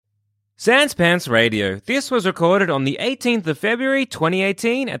Sans Pants Radio. This was recorded on the 18th of February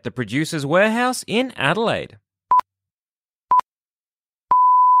 2018 at the Producers Warehouse in Adelaide.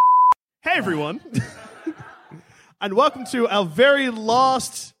 Hey everyone, and welcome to our very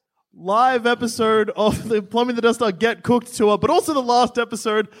last live episode of the Plumbing the Death Star Get Cooked tour, but also the last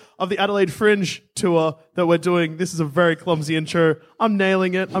episode of the Adelaide Fringe tour that we're doing. This is a very clumsy intro. I'm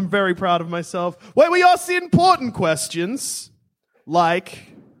nailing it. I'm very proud of myself. Where we ask the important questions, like,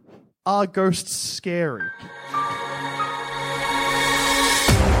 are ghosts scary?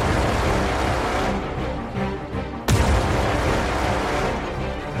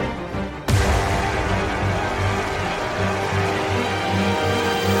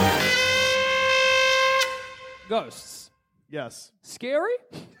 Ghosts. Yes. Scary?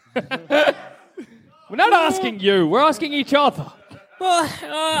 We're not asking you. We're asking each other. Well,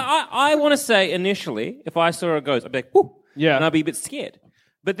 I want to say initially, if I saw a ghost, I'd be like, whoo, Yeah. and I'd be a bit scared.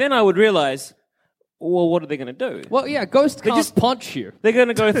 But then I would realize, well, what are they going to do? Well, yeah, ghosts can't just punch you. They're going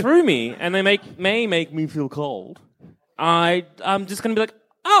to go through me, and they may make me feel cold. I'm just going to be like,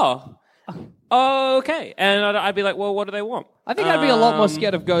 oh, okay. And I'd be like, well, what do they want? I think I'd be a lot more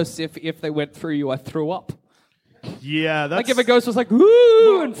scared of ghosts if they went through you. I threw up. Yeah, that's... Like if a ghost was like,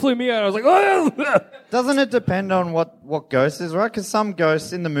 woo, and flew me out, I was like, oh. Doesn't it depend on what ghost is, right? Because some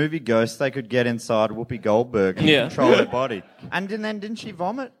ghosts, in the movie Ghost, they could get inside Whoopi Goldberg and control her body. And then didn't she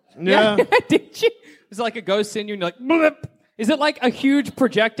vomit? Yeah. Did she? Is it like a ghost in you and you're like, blip? Is it like a huge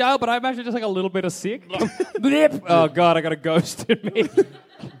projectile, but I imagine just like a little bit of sick? Blip. Oh, God, I got a ghost in me.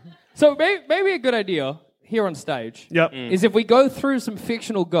 So maybe a good idea here on stage is if we go through some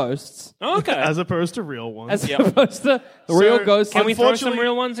fictional ghosts. Okay. As opposed to real ones. As opposed to the real ghosts. Can we throw some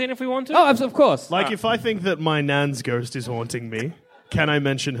real ones in if we want to? Oh, of course. Like, if I think that my nan's ghost is haunting me, can I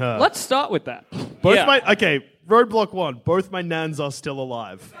mention her? Let's start with that. Okay, roadblock one. Both my nans are still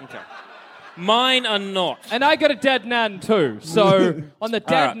alive. Okay. Mine are not. And I got a dead nan too. So on the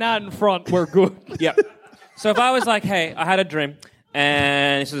dead nan front, we're good. Yep. So if I was like, hey, I had a dream,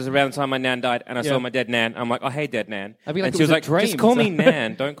 and this was around the time my nan died, and I saw my dead nan, I'm like, oh, hey, dead nan. I'd be like, and she was like, dream, just call me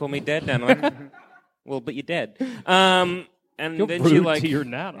nan, don't call me dead nan. I'm like, well, but you're dead. And You're then rude she like, to your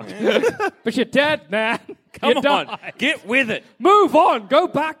nan. But you're dead, nan. come You on, died. get with it. Move on. Go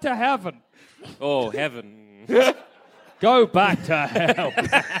back to heaven. Oh, heaven. Go back to hell.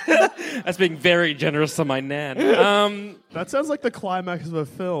 That's being very generous to my nan. That sounds like the climax of a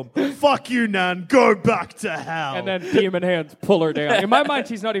film. Fuck you, nan. Go back to hell. And then demon hands pull her down. In my mind,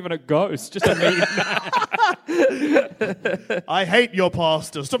 she's not even a ghost, just a mean nan. I hate your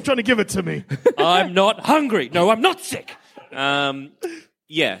pasta. Stop trying to give it to me. I'm not hungry. No, I'm not sick.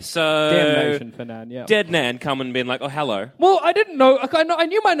 Yeah, so... Damnation for nan, yeah. Dead nan come and being like, oh, hello. Well, I didn't know. I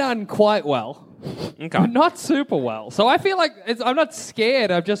knew my nan quite well. Okay. But not super well. So I feel like I'm not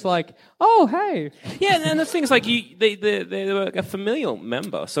scared. I'm just like, oh, hey. Yeah, and the thing is, like, they're like a familial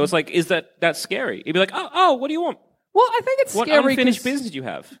member. So it's like, is that's scary? You'd be like, oh, what do you want? Well, I think it's What scary unfinished 'cause business do you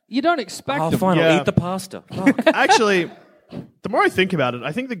have? you don't expect Oh, them. fine, Yeah. I'll eat the pasta. Fuck. Actually, the more I think about it,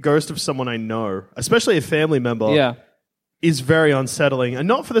 I think the ghost of someone I know, especially a family member, Yeah. is very unsettling. And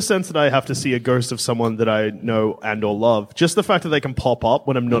not for the sense that I have to see a ghost of someone that I know and or love. Just the fact that they can pop up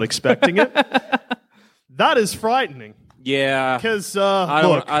when I'm not expecting it. That is frightening. Yeah. Because, I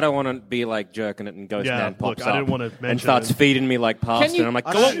look, don't want to be like jerking it and Ghost Yeah, Man pops look, I up didn't want to mention and starts it. feeding me like pasta. you- And I'm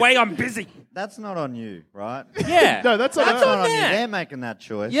like, go away, I'm busy. That's not on you, right? Yeah. no, that's not That's not on you. that. They're making that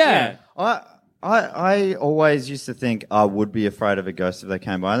choice. Yeah. I always used to think I would be afraid of a ghost if they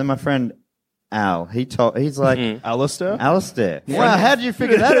came by. And then my friend Al, he's like, Alistair, Alistair. Wow, how did you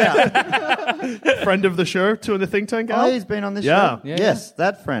figure that out? friend of the show, Two in the Think Tank, Al? Oh, he's been on this Yeah. show? Yeah, Yes,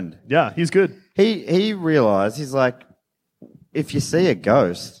 that friend. Yeah, he's good. He realised, he's like, if you see a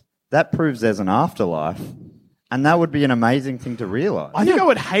ghost, that proves there's an afterlife. And that would be an amazing thing to realise. I think I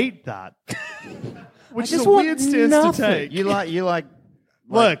would hate that. Which is just a want weird stance nothing. to take. You like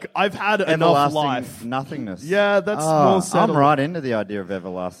Look, I've had enough everlasting life. nothingness. Yeah, that's more I'm settling. right into the idea of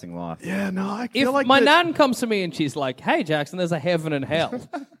everlasting life. Yeah, no, I If feel like my that- nan comes to me and she's like, hey, Jackson, there's a heaven and hell.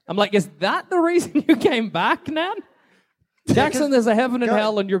 I'm like, is that the reason you came back, nan? Jackson, there's a heaven and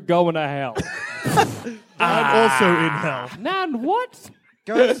hell and you're going to hell. I'm also in hell. Nan, what?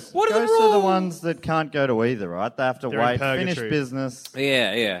 Ghosts, What are the ghosts are the rules? ones that can't go to either, right? They have to They're in wait, finish purgatory. business,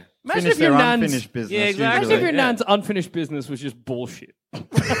 Yeah, yeah. Imagine finish if your their nan's... unfinished business. Yeah, exactly. Imagine if usually. your Yeah. nan's unfinished business was just bullshit.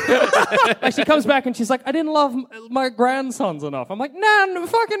 Like she comes back and she's like, I didn't love my grandsons enough. I'm like, Nan,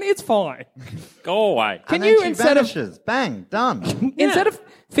 fucking, it's fine. Go away. Can And then you, she instead of vanishes. Bang, done. instead of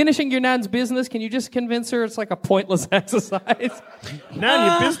finishing your nan's business, can you just convince her it's like a pointless exercise?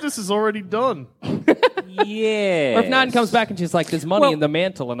 Nan, your business is already done. Yeah. Or if Nan comes back and she's like, there's money in the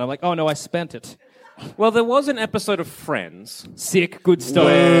mantle, and I'm like, oh no, I spent it. Well, there was an episode of Friends Sick, good stuff.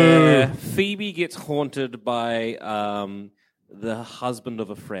 where Phoebe gets haunted by the husband of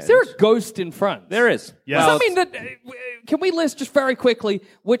a friend. Is there a ghost in front? There is. Yeah. Does that mean that? Can we list just very quickly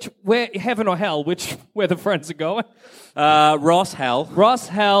where heaven or hell, where the friends are going? Ross Hell. Ross,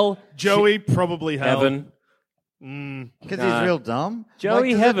 hell, Joey, probably hell. Heaven. Because he's real dumb. Joey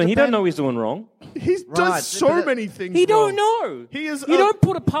does it Heaven. He don't depend- know he's doing wrong. He Right, does so but many things. He wrong. don't know. He is. You don't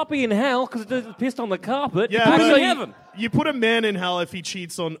put a puppy in hell because it pissed on the carpet. Yeah, you put him in actually, heaven. you put a man in hell if he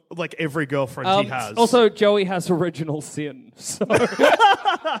cheats on like every girlfriend he has. Also, Joey has original sin, so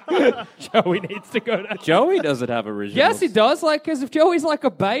Joey needs to go to. Joey doesn't have original. Yes, he does. Like, because if Joey's like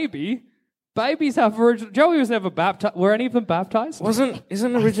a baby, babies have original. Joey was never baptized. Were any of them baptized?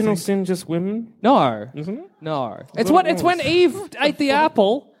 Isn't original sin just women? No, Isn't it? no. It's when Eve ate the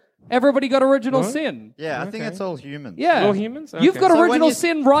apple. Everybody got original sin. Yeah, I think it's all humans. Yeah, All humans? You've Okay. got So when original you-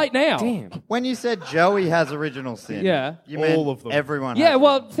 sin right now. Damn. When you said Joey has original sin, Yeah. you meant All of them. everyone. Yeah, has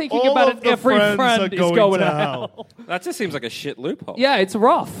well, thinking All about of it, the every friends friend are is going going to to hell. hell. That just seems like a shit loophole. Yeah, it's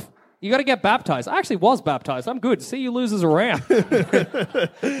rough. You got to get baptized. I actually was baptized. I'm good. See you losers around.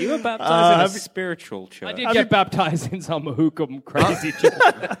 You were baptized in a spiritual church. I did get baptized in some hookum crazy church.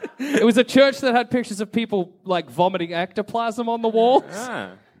 It was a church that had pictures of people like vomiting ectoplasm on the walls.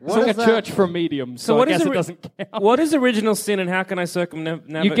 Ah. It's like a is that? church for mediums, so I what is guess it ori- doesn't count. What is original sin and how can I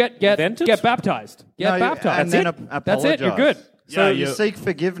circumnavigate? You get baptized. Get No, baptized. and then That's it. You're good. So Yeah, you you- seek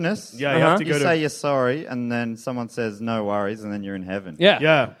forgiveness. Yeah, you have to You go say to. you're sorry, and then someone says no worries, and then you're in heaven. Yeah.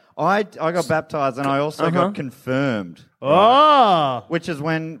 Yeah. I got baptized, and I also got confirmed. Ah. Which is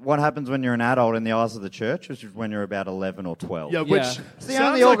what happens when you're an adult in the eyes of the church, which is when you're about 11 or 12. Yeah, which Yeah. It's the sounds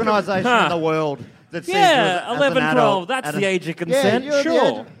only like organisation in the world that sees you Yeah, as 11, an adult 12, that's at the age of consent, Yeah, you're the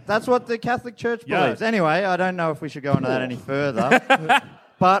sure. age- that's what the Catholic Church Yeah. believes. Anyway, I don't know if we should go into that any further.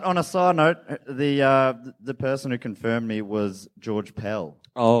 But on a side note, the person who confirmed me was George Pell.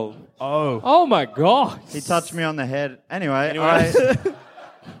 Oh. Oh. Oh my god. He touched me on the head. Anyway.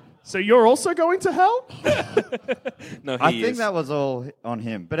 So you're also going to hell? No, he I is. think that was all on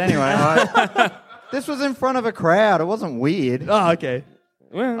him. But anyway, this was in front of a crowd. It wasn't weird. Oh, okay.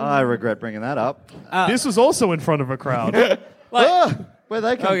 Well, I regret bringing that up. This was also in front of a crowd. Where'd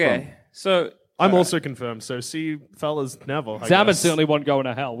they come okay. So I'm also confirmed, so see fellas never. I Sam guess. is the only one going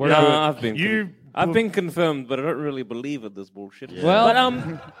to hell. We're no, good. I've been confirmed, but I don't really believe in this bullshit. Well,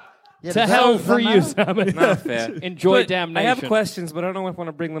 But Yeah, to does hell that for you, matter? Simon. not fair. Enjoy But damnation. I have questions, but I don't know if I want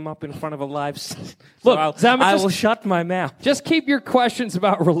to bring them up in front of a live. So Look, I'll, Zaman, I just- will shut my mouth. Just keep your questions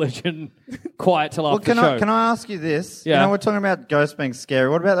about religion quiet till Well, after the show. can I ask you this? Yeah. You know, we're talking about ghosts being scary.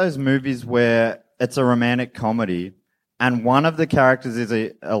 What about those movies where it's a romantic comedy and one of the characters is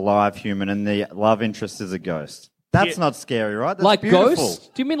a live human and the love interest is a ghost? That's not scary, right? That's like beautiful.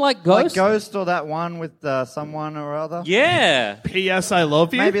 Ghost? Do you mean like Like Ghost? Ghost or that one with someone or other? Yeah. P.S. I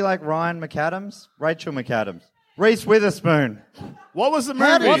love you. Maybe like Ryan McAdams, Rachel McAdams, Reese Witherspoon. What was the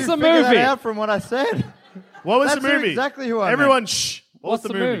How movie? did What's you the figure movie? that out from what I said? What was That's the movie? exactly who I Everyone, meant. shh. What's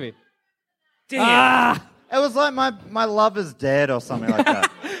the movie? Damn. It was like my love is dead or something like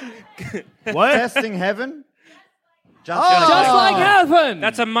that. What? Testing heaven. Just, Just like heaven.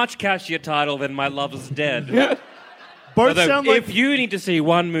 That's a much catchier title than My Love Is Dead. Both Although, sound like. if you need to see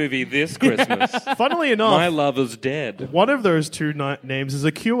one movie this Christmas, Funnily enough, My Love Is Dead. one of those two names is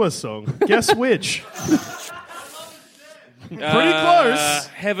a Cure song. Guess which? Pretty close.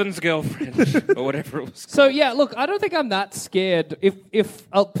 Heaven's Girlfriend, or whatever it was. So yeah, look, I don't think I'm that scared. If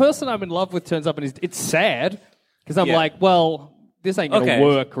a person I'm in love with turns up and it's sad, because I'm Yeah. like, well, this ain't gonna Okay.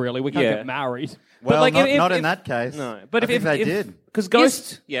 work really. We can't Yeah. get married. Well, like, not if- in that case. No, but I think they did. Because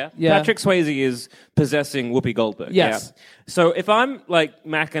Ghost, yeah, Yeah. Patrick Swayze is possessing Whoopi Goldberg. Yes. Yeah. So if I'm like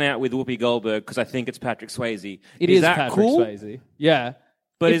macking out with Whoopi Goldberg because I think it's Patrick Swayze, It is is that Patrick cool? Swayze. Yeah.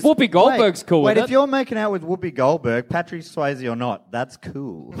 But if is- Whoopi Goldberg's cool Wait, with if it, you're making out with Whoopi Goldberg, Patrick Swayze or not, that's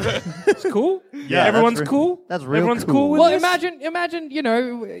cool. It's cool. Yeah, everyone's that's cool. that's real Everyone's cool. cool with well, this? imagine, you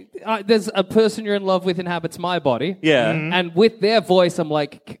know, there's a person you're in love with inhabits my body. Yeah. And with their voice, I'm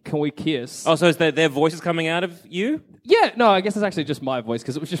like, can we kiss? Oh, so is their voices coming out of you? Yeah, no, I guess it's actually just my voice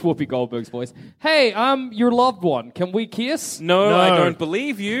because it was just Whoopi Goldberg's voice. Hey, I'm your loved one. Can we kiss? No, I No. don't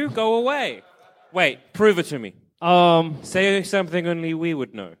believe you. Go away. Wait, prove it to me. Say something only we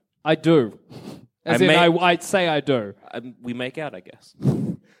would know. I do. As I in, may- I'd say I do. We make out, I guess.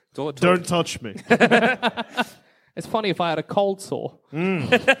 That's all it took. Don't touch me. It's funny if I had a cold sore.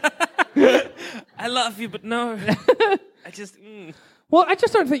 I love you, but no. I just. Well, I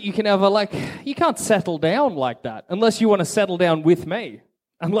just don't think you can ever, you can't settle down like that unless you want to settle down with me.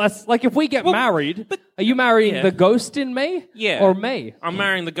 Unless, like, if we get married, are you marrying the ghost in me? Yeah. Or me? I'm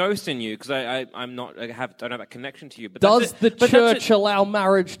marrying the ghost in you because I'm not don't have that connection to you. But Does the But church allow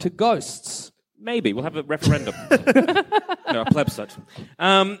marriage to ghosts? Maybe we'll have a referendum. No, a plebiscite.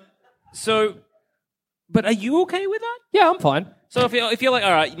 So, but are you okay with that? Yeah, I'm fine. So if you're like,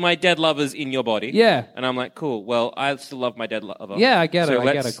 all right, my dead lover's in your body. Yeah. And I'm like, cool. Well, I still love my dead lover. Yeah, I get it. So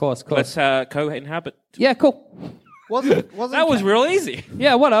I get it. Of course. Let's co-inhabit. Yeah, cool. Wasn't That was real easy.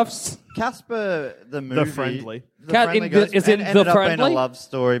 Yeah, what else? Casper the movie? Friendly. The Friendly Ghost is it ended The up being Friendly? a love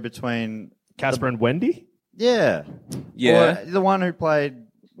story between Casper and Wendy? Yeah. Yeah. Or the one who played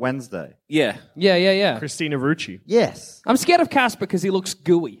Wednesday. Yeah. Yeah. Christina Rucci. Yes. I'm scared of Casper because he looks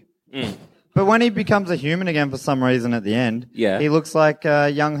gooey. But when he becomes a human again for some reason at the end, Yeah. he looks like a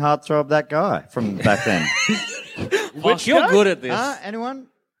young heartthrob, that guy from back then. Fuck, you're good at this. Anyone?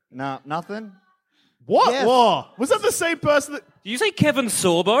 No, nothing? What? Yes. Whoa. Was that the same person that... Did you say Kevin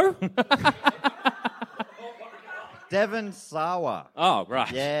Sorbo? Devon Sawa. Oh, right.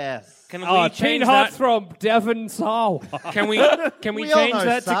 Yes. Can Oh, we teen change that? heartthrob Devon Sawa. Can we We all change know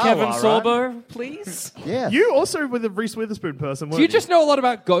that to Sawa, Kevin right? Sorbo, please? Yes. You also were the Reese Witherspoon person, weren't Do you just know a lot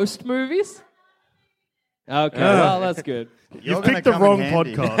about ghost movies? Okay, well, that's good. You You're gonna picked the come in wrong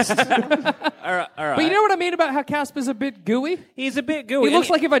handy. podcast. All right. But you know what I mean about how Casper's a bit gooey? He's a bit gooey. He looks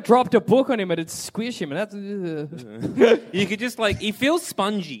like if I dropped a book on him, it'd squish him, and that's... You could just he feels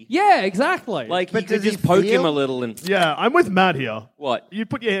spongy. Yeah, exactly. Like But you could does he just poke him feel- a little and Yeah, I'm with Matt here. what? You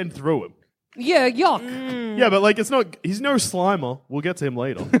put your hand through him. yeah, yuck. Yeah, but it's not... He's no Slimer. We'll get to him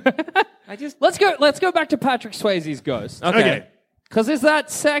later. Let's go back to Patrick Swayze's ghost. Okay. Because is that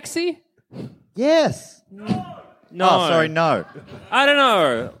sexy? Yes. No, Oh, sorry, no. I don't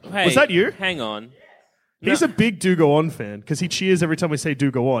know. Hey, Was that you? Hang on. He's a big Do Go On fan because he cheers every time we say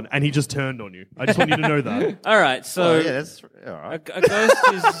Do Go On, and he just turned on you. I just want you to know that. All right, so Oh, yeah, that's all right. a ghost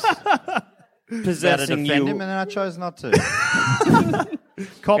is Better possessing defend you, him, and then I chose not to.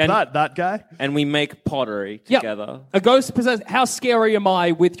 Cop And- that guy. and we make pottery Yep. together. A ghost possessed. How scary am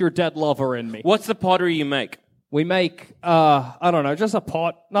I with your dead lover in me? What's the pottery you make? We make, I don't know, just a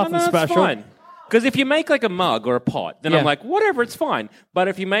pot. Nothing No, that's special. fine. Because if you make a mug or a pot, then Yeah. I'm like, whatever, it's fine. But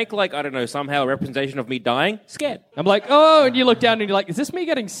if you make I don't know, somehow a representation of me dying, scared. I'm like, oh, and you look down and you're like, is this me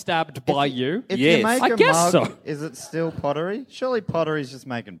getting stabbed by you? If Yes. you make I a guess mug, so. is it still pottery? Surely pottery's just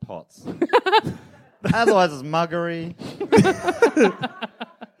making pots. Otherwise, it's muggery.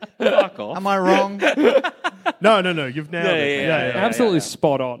 Fuck off. Am I wrong? No, you've nailed Yeah, it. yeah. Absolutely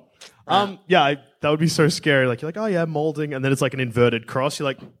spot on. That would be so scary. You're like, oh yeah, molding, and then it's like an inverted cross. You're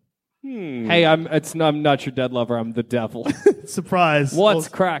like, Hey, I'm not your dead lover. I'm the devil. surprise. What's Well,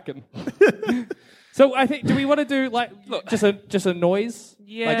 cracking? So I think, do we want to do just a noise?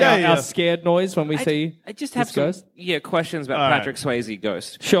 Yeah. Like Yeah, our scared noise when we see I just have this some ghost? questions about All right. Patrick Swayze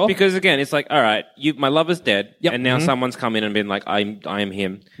Ghost. Sure. Because again, it's like, all right, my lover's dead, Yep. and now someone's come in and been like, I am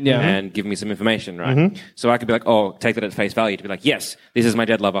him, Yeah. and give me some information, right? So I could be like, oh, take that at face value to be like, yes, this is my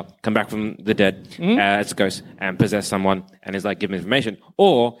dead lover, come back from the dead as a ghost and possess someone, and is like, give me information.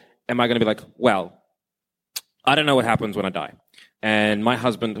 Or am I going to be like, well, I don't know what happens when I die, and my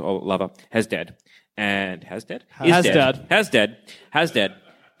husband or lover has dead, and has dead, has dead.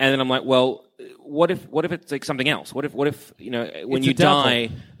 And then I'm like, well, what if it's like something else? What if when It's you a devil. die,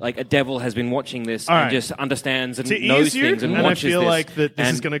 like a devil has been watching this All and right. just understands and to knows ease you, things and and I watches feel this. like that this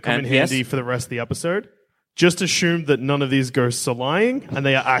is And- going to come in and yes? handy for the rest of the episode. Just assume that none of these ghosts are lying, and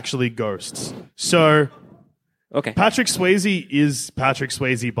they are actually ghosts. So Okay. Patrick Swayze is Patrick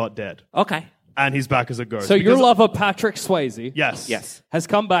Swayze, but dead, Okay. and he's back as a ghost. So your Because- lover, Patrick Swayze, Yes. Yes. has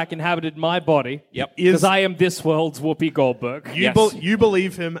come back, inhabited my body. Yep. Is- Because I am this world's Whoopi Goldberg. You, Yes. you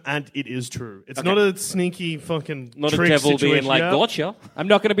believe him, and it is true. It's not a sneaky fucking Not a trick devil situation. being like, Yeah. gotcha. I'm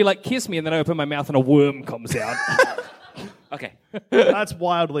not going to be like, kiss me, and then I open my mouth and a worm comes out. Okay. That's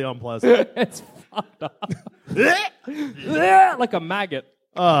wildly unpleasant. It's fucked up. Like a maggot.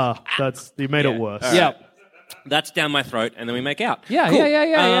 That's you made it worse. Yeah. That's down my throat, and then we make out. Yeah, Cool.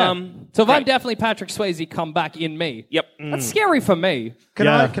 yeah. So if I'm great. definitely Patrick Swayze, come back in me. Yep. That's scary for me. Can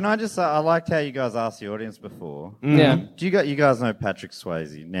Yeah. I just say, I liked how you guys asked the audience before. Yeah. Do you guys know Patrick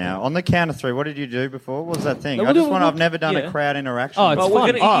Swayze? Now, on the count of three, what did you do before? What was that thing? No, I've never done yeah. a crowd interaction. Oh, it's Well,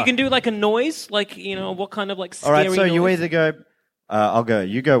 fun. you can do like a noise, like, what kind of like All scary right, so you noise? either go, I'll go,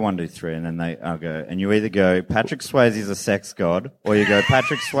 you go 1, 2, 3, and then I'll go, and you either go, Patrick Swayze's a sex god, or you go,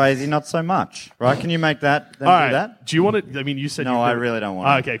 Patrick Swayze, not so much. Right? Can you make that? Then All do right. that? Do you want to? I mean, you said No, you I could- really don't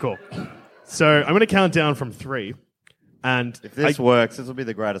want to. Okay, cool. So I'm going to count down from 3, and If this works, this will be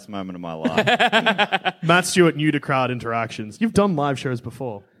the greatest moment of my life. Matt Stewart, new to crowd interactions. You've done live shows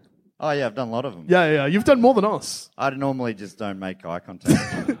before. Oh, yeah, I've done a lot of them. Yeah. You've done more than us. I normally just don't make eye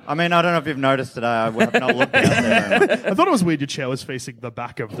contact. I mean, I don't know if you've noticed today, I have not looked out there. I thought it was weird your chair was facing the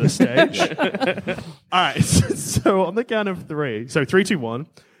back of the stage. All right, so on the count of 3, so 3, 2, 1,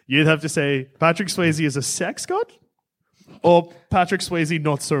 you'd have to say Patrick Swayze is a sex god or Patrick Swayze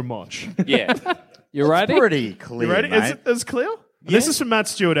not so much. Yeah. You ready? Pretty clear, You ready? mate. Is it as clear? This is from Matt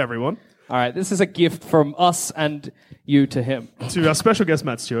Stewart, everyone. All right, this is a gift from us and you to him. To our special guest,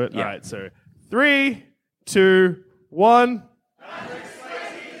 Matt Stewart. All right, so 3, 2, 1.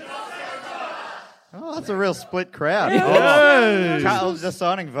 Oh, that's a real split crowd. Yeah. Oh. Carl's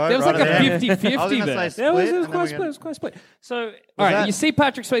deciding vote. There was right like a there. 50-50 I was going to there. say split. It was and then quite we split. go- It was quite split. So, All right, that- you see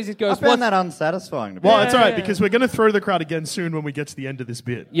Patrick Swayze's I ghost. found that unsatisfying. To be Well, honest. it's all right because we're going to throw the crowd again soon when we get to the end of this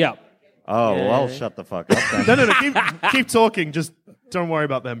bit. Yeah. Oh, well, I'll shut the fuck up then. No, keep talking. Just don't worry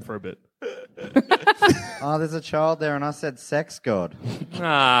about them for a bit. Oh, there's a child there, and I said sex god.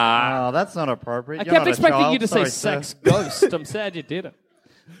 ah, Oh, that's not appropriate. I You're kept not a expecting child. you to Sorry, say sir. sex ghost. I'm sad you didn't.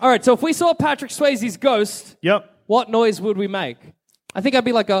 All right, so if we saw Patrick Swayze's ghost, Yep. what noise would we make? I think I'd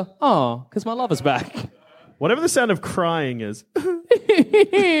be like because my lover's back. Whatever the sound of crying is.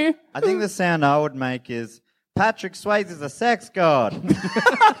 I think the sound I would make is Patrick Swayze is a sex god.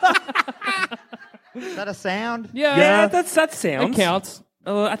 Is that a sound? Yeah, that sounds. it counts.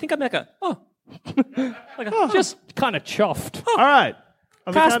 I think I'd make a Just kind of chuffed. All right.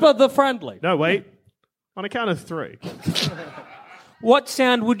 On the count Casper the Friendly. No, wait. On a count of 3. What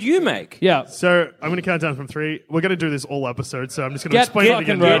sound would you make? Yeah. So I'm going to count down from 3. We're going to do this all episode, so I'm just going to Get explain it fucking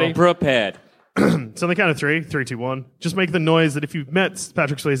again. ready. now. Prepared. So on the count of 3, 3, 2, 1, just make the noise that if you met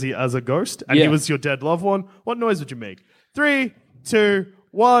Patrick Swayze as a ghost and Yeah. he was your dead loved one, what noise would you make? 3, 2,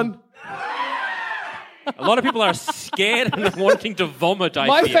 1. A lot of people are scared and wanting to vomit. I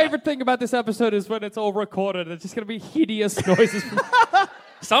My fear. favorite thing about this episode is when it's all recorded. It's just going to be hideous noises.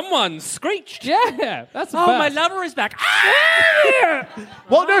 Someone screeched. Yeah, that's the Oh, my best. lover is back. Ah!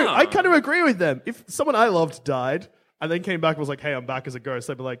 Well, no, I kind of agree with them. If someone I loved died and then came back and was like, hey, I'm back as a ghost,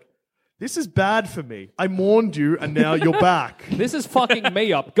 I'd be like, this is bad for me. I mourned you and now you're back. This is fucking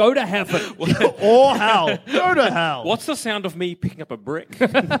me up. Go to heaven. Or hell. Go to hell. What's the sound of me picking up a brick?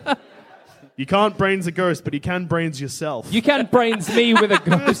 You can't brains a ghost, but you can brains yourself. You can't brains me with a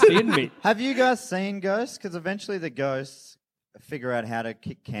ghost in me. Have you guys seen Ghosts? Because eventually the ghosts figure out how to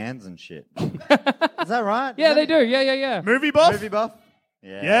kick cans and shit. Is that right? Yeah, Is they that do. Yeah. Movie buff? Movie buff?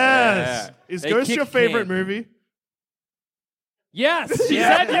 Yeah. Yes. Yeah. Is They Ghost kick your favorite can. movie? Yes, she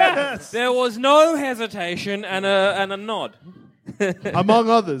said yes. There was no hesitation and a nod. Among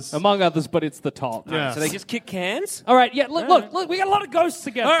others. Among others, but it's the top. Yeah. So they just kick cans? All right, yeah, look, we got a lot of ghosts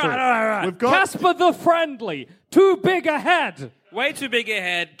to get All through. right. We've got... Casper the Friendly, too big a head. Way too big a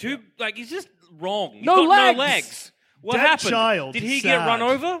head. He's just wrong. He's No got legs. No legs. What Dead happened? child. Did he Sad. get run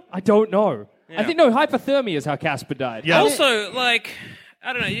over? I don't know. Yeah. I think, no, hypothermia is how Casper died. Yeah. Also, I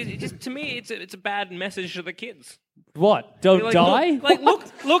don't know. It just to me, it's a bad message to the kids. What? Don't Like, die?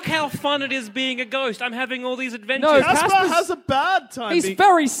 Look how fun it is being a ghost. I'm having all these adventures. No, Casper Casper's- has a bad time. He's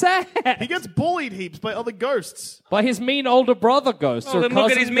very sad. He gets bullied heaps by other ghosts. By his mean older brother ghosts Oh, or then look at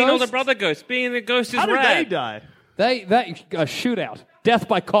cousin his mean ghosts. older brother ghost. Being a ghost is How did rad. they die? A shootout. Death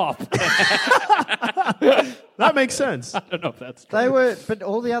by cop. That makes sense. I don't know if that's true. They were, but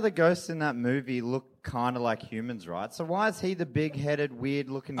all the other ghosts in that movie look kind of like humans, right? So why is he the big-headed,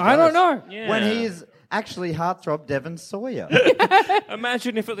 weird-looking ghost? I don't know. Yeah. When he is actually heartthrob Devon Sawyer.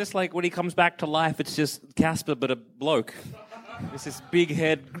 Imagine if it was like when he comes back to life, it's just Casper but a bloke. It's this big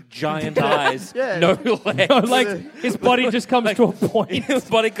head, giant eyes, Yeah. no legs. Like, his body just comes to a point. His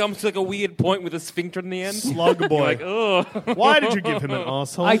body comes to like a weird point with a sphincter in the end. Slug boy. Like, oh. Why did you give him an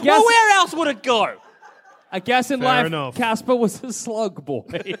asshole? I guess, Well, where else would it go? I guess in Fair life, enough. Casper was a slug boy.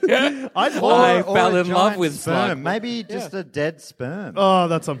 I'd I Or fell a in love giant with sperm. slug. Maybe just a dead sperm. Oh,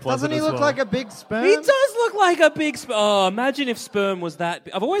 that's unpleasant. Doesn't he as look well. like a big sperm? He does look like a big sperm. Oh, imagine if sperm was that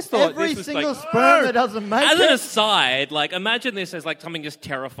big. I've always thought Every this was single like... sperm that doesn't make As an it. aside, imagine this as something just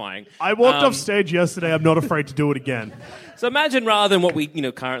terrifying. I walked off stage yesterday. I'm not afraid to do it again. So imagine rather than what we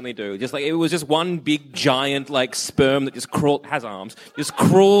currently do, just it was just one big giant sperm that just has arms, just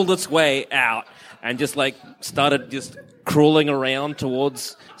crawled its way out and just started just crawling around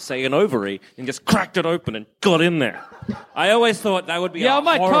towards, say, an ovary and just cracked it open and got in there. I always thought that would be Yeah, I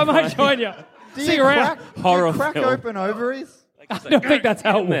might join you. Do See you you around. Horror crack film. open ovaries? I don't think that's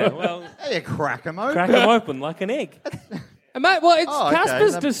how it works. Well, Hey, you crack them open. crack them open like an egg. Well, it's Oh, okay.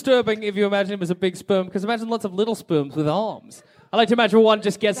 Casper's That- disturbing if you imagine him as a big sperm, because imagine lots of little sperms with arms. I like to imagine one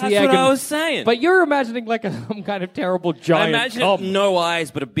just gets That's the egg. what I and- was saying. But you're imagining some kind of terrible I giant imagine cum. no eyes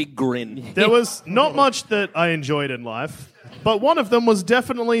but a big grin. There was not much that I enjoyed in life. But one of them was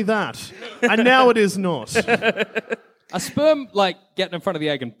definitely that. And now it is not. A sperm, like, getting in front of the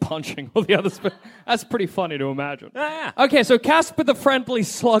egg and punching all the other sperm. That's pretty funny to imagine. Yeah. Okay, so Casper the Friendly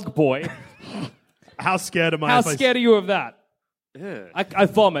Slug Boy. How scared am I? How if I- scared are you of that? Ugh. I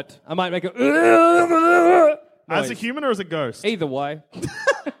vomit. I might make a As a noise. human or as a ghost? Either way.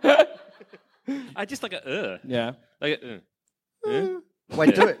 I just like a Yeah. like a.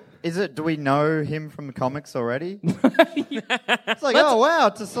 Wait, do we know him from the comics already? It's like, oh wow,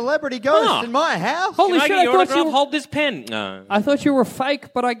 it's a celebrity ghost Huh. in my house. Holy Can I shit, get your I thought autograph? you... Hold this pen. No. I thought you were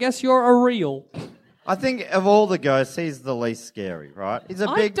fake, but I guess you're a real. I think of all the ghosts, he's the least scary, right? He's a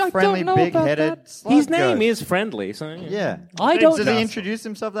I big, don't friendly, know about big-headed that. slug His name ghost. is friendly, so Yeah. I don't Does know. he introduce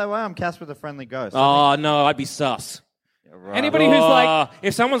himself that way? I'm Casper the Friendly Ghost. Oh no, I'd be sus. Right. Anybody who's like...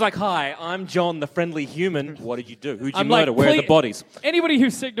 If someone's like, "Hi, I'm John, the friendly human," what did you do? Who'd you I'm murder? like, Where are the please- bodies? Anybody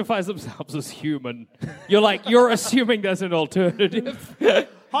who signifies themselves as human, you're assuming there's an alternative.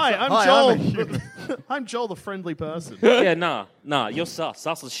 Hi, I'm Hi, Joel. I'm a human. I'm Joel, the friendly person. Yeah, nah, you're sus.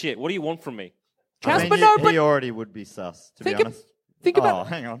 Sus as shit. What do you want from me? I mean, Casper, no, he but already would be sus, to be Think ab- honest. think Oh, about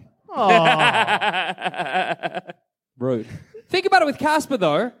hang on. rude. Think about it with Casper,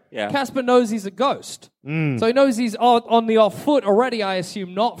 though. Yeah. Casper knows he's a ghost. So he knows he's on the off foot already, I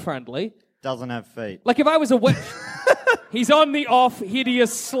assume not friendly. Doesn't have feet. Like if I was a he's on the off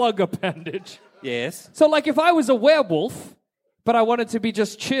hideous slug appendage. Yes. So like if I was a werewolf, but I wanted to be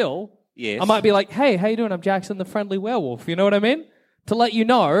just chill, Yes. I might be like, hey, how you doing? I'm Jackson the friendly werewolf. You know what I mean? To let you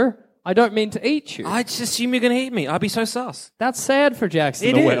know, I don't mean to eat you. I just assume you're going to eat me. I'd be so sus. That's sad for Jackson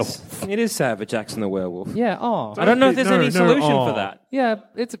It the is. werewolf. It is sad for Jackson the werewolf. Yeah, I don't know if there's No, any no, solution aw. for that. Yeah,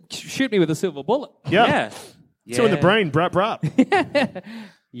 it's shoot me with a silver bullet. Yeah. Yeah. So in the brain, brap, brap.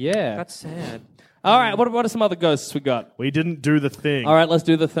 Yeah. That's sad. All right, what are some other ghosts we got? We didn't do the thing. All right, let's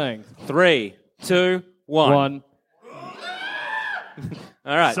do the thing. 3, 2, 1. One.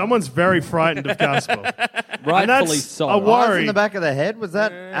 All right. Someone's very frightened of Casper. Rightfully that's so. a Eyes worry. in the back of the head? Was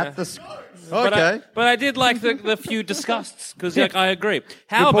that at the... But Okay. but I did like the few disgusts because I agree.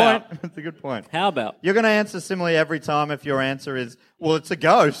 How Good about? point. That's a good point. How about? You're going to answer similarly every time if your answer is, well, it's a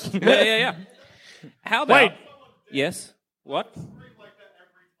ghost. Yeah. How about? Wait. Yes. What?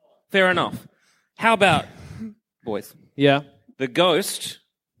 Fair enough. How about, boys? Yeah. The ghost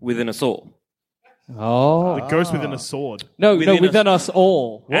within us all, Oh. The ghost within a sword. No, Within within us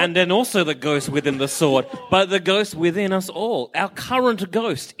all. and then also the ghost within the sword, but the ghost within us all, our current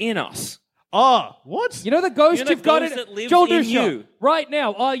ghost in us. Ah, what? You know the ghost You know you've got ghost in that lives Joel in Dusha, you. right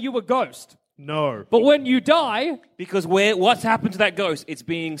now, are you a ghost? No. But when you die, Because what's happened to that ghost? It's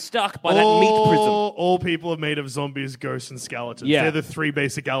being stuck by that meat prison. All people are made of zombies, ghosts, and skeletons. Yeah. They're the three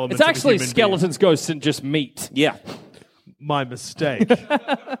basic elements it's of a actually human skeletons, ghosts, and just meat. Yeah. being. My mistake.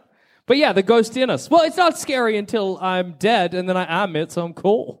 But yeah, the ghost in us. Well, it's not scary until I'm dead, and then I am it, so I'm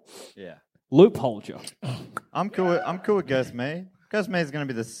cool. Yeah. Loophole joke. I'm cool with Ghost Me. Ghost Me is going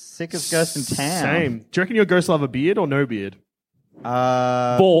to be the sickest ghost in town. Same. Do you reckon your ghost will have a beard or no beard?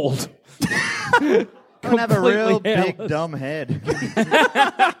 Bald. Don't have a real Completely big hairless. dumb head.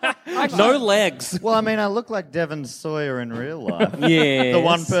 No legs. Well, I mean, I look like Devon Sawyer in real life. Yeah. The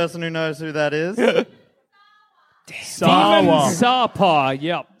one person who knows who that is. Sawa. Sapa,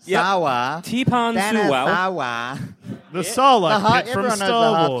 yep. Sawa. Tipan Dana Suwao. Sawa. The Sarlacc Heart- pit from everyone knows the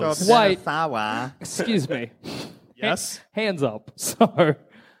Star heartthrob Wars. Dana Wait. Sawa. Excuse me. Yes? Hands up. So,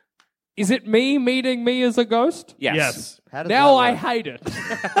 is it me meeting me as a ghost? Yes. Yes. How does Now that I work? hate it.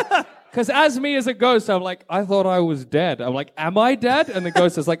 Because as me as a ghost, I'm like, I thought I was dead. I'm like, am I dead? And the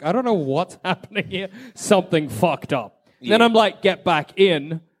ghost is like, I don't know what's happening here. Something fucked up. Then Yeah. I'm like, get back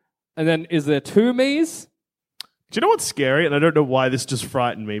in. And then is there two me's? Do you know what's scary? And I don't know why this just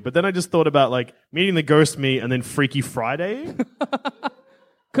frightened me, but then I just thought about like meeting the ghost me and then Freaky Friday.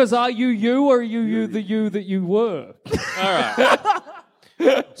 Because are you or are you the you that you were? All right.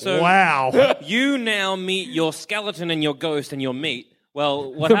 So Wow. you now meet your skeleton and your ghost and your meat.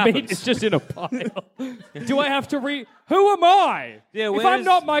 Well, what The happens? meat is just in a pile. Do I have to Who am I? Yeah, if where's- I'm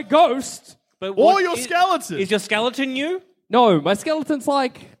not my ghost. But Or what your skeleton. Is your skeleton you? No, my skeleton's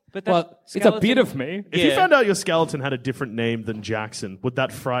like, But that well, it's a skeleton- bit of me. If you Yeah. found out your skeleton had a different name than Jackson, would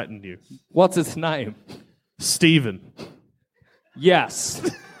that frighten you? What's its name? Steven. Yes.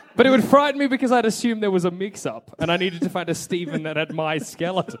 But it would frighten me because I'd assume there was a mix-up and I needed to find a Steven that had my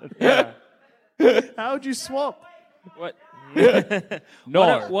skeleton. How would you swap? What?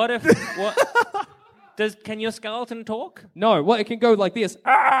 No. What if? Can your skeleton talk? No, well, it can go like this.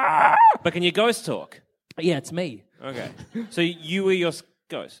 But can your ghost talk? Yeah, it's me. Okay. So you were your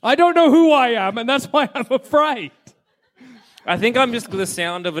ghost. I don't know who I am, and that's why I'm afraid. I think I'm just the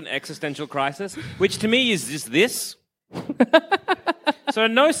sound of an existential crisis, which to me is just this. So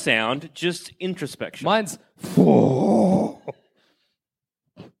no sound, just introspection. Mine's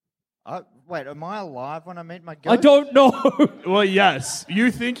Wait, am I alive when I meet my ghost? I don't know. Well, yes. You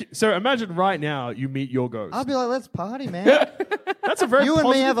think so? Imagine right now you meet your ghost. I'll be like, let's party, man. That's a very You and me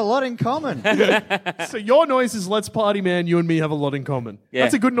positive- have a lot in common. So your noise is "Let's party, man." You and me have a lot in common. Yeah.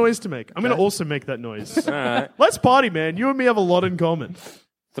 That's a good noise to make. I'm going to also make that noise. All right. Let's party, man. You and me have a lot in common.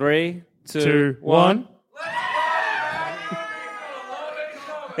 3, 2, 2, 1.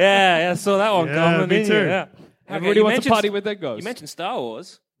 Yeah, I saw that one Yeah, coming. me didn't too. you? Yeah. Everybody you wants to mentioned- party with their ghost. You mentioned Star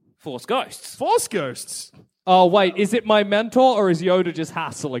Wars. Force Ghosts. Force ghosts. Oh, wait, is it my mentor or is Yoda just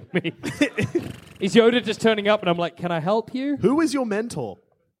hassling me? Is Yoda just turning up and I'm like, can I help you? Who is your mentor?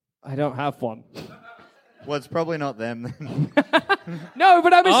 I don't have one. Well, it's probably not them then. No,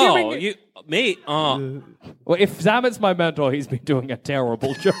 but I'm assuming... Oh, me? Oh. Well, if Zamet's my mentor, he's been doing a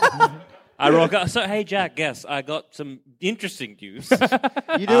terrible job. I rock up. So, hey, Jack, guess I got some interesting news. You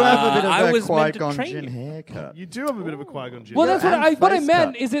do have a bit of I that was meant to Qui-Gon train Jinn you. haircut. You do have a bit of a Qui-Gon Jinn. Well, that's what and I face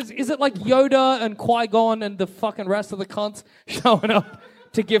meant. cut. Is it like Yoda and Qui-Gon and the fucking rest of the cunts showing up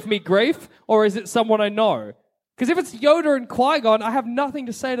to give me grief? Or is it someone I know? Because if it's Yoda and Qui-Gon, I have nothing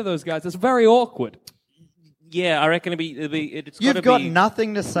to say to those guys. It's very awkward. Yeah, I reckon it's You've got be,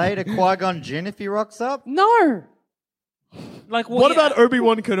 nothing to say to Qui-Gon Jinn if he rocks up? No. Like, What about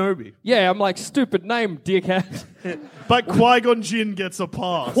Obi-Wan Kenobi? Yeah, I'm like, stupid name, dickhead. But Qui-Gon Jinn gets a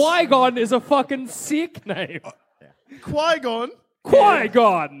pass. Qui-Gon is a fucking sick name. Qui-Gon?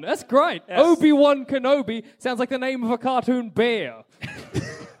 Qui-Gon. That's great. Obi-Wan Kenobi sounds like the name of a cartoon bear.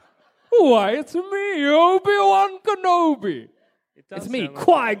 Why, it's me, Obi-Wan Kenobi. It's me,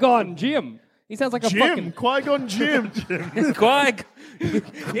 Qui-Gon Jim. He sounds like a Jim. fucking Qui-Gon Jim. Qui-Gon.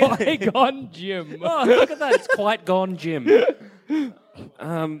 Qui-Gon Jim. Oh, look at that. It's quite gone, Jim.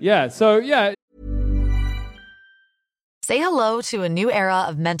 Yeah, so, yeah. Say hello to a new era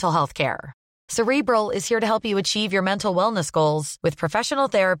of mental health care. Cerebral is here to help you achieve your mental wellness goals with professional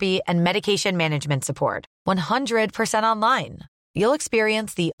therapy and medication management support. 100% online. You'll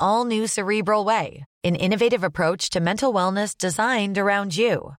experience the all-new Cerebral Way, an innovative approach to mental wellness designed around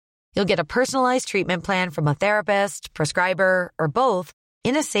you. You'll get a personalized treatment plan from a therapist, prescriber, or both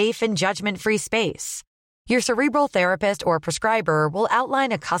in a safe and judgment-free space. Your Cerebral therapist or prescriber will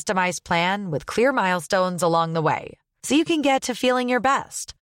outline a customized plan with clear milestones along the way, so you can get to feeling your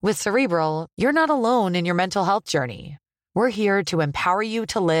best. With Cerebral, you're not alone in your mental health journey. We're here to empower you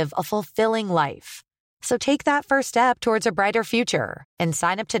to live a fulfilling life. So take that first step towards a brighter future and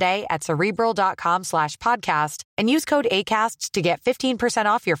sign up today at Cerebral.com/podcast and use code ACAST to get 15%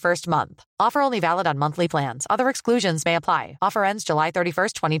 off your first month. Offer only valid on monthly plans. Other exclusions may apply. Offer ends July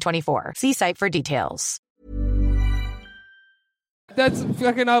 31st, 2024. See site for details. That's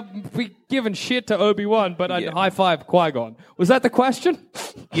fucking we giving shit to Obi-Wan, but I'd high five Qui-Gon. Was that the question?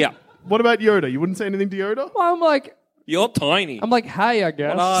 Yeah. What about Yoda? You wouldn't say anything to Yoda? Well, You're tiny. I'm like, hey, I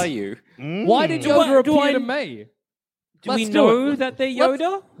guess. What are you? Why did Do Yoda I- do appear I- to me? Do we Let's know it. that they're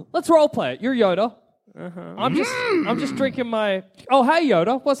Yoda? Let's role play it. You're Yoda. I'm just drinking my. Oh, hey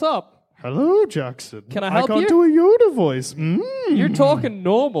Yoda, what's up? Hello, Jackson. Can I help I can't you? do a Yoda voice. You're talking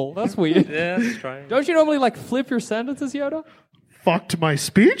normal. That's weird. Yeah, that's strange. Don't you normally like flip your sentences, Yoda? Fucked my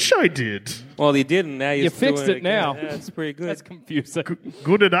speech, I did. Well, you didn't. Now You fixed it now. Yeah, it's pretty good. That's confusing.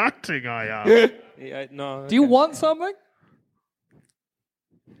 Good at acting, I am. Yeah, no. Do you want something?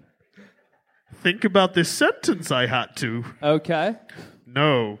 Think about this sentence I had to. Okay.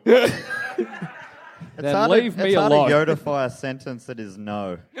 No. It's Then hard leave to, me it's hard alone. to Yodify a sentence that is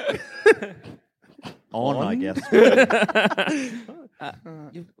no. I guess.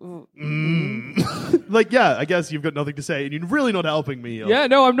 Like, yeah, I guess you've got nothing to say, and you're really not helping me. Yeah,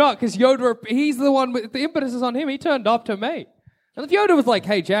 no, I'm not, because Yoda, he's the one with the impetus is on him. He turned up to me. And if Yoda was like,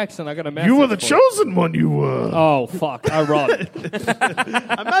 hey, Jackson, I got a message. You were the for chosen one, you were. Oh, fuck. I run.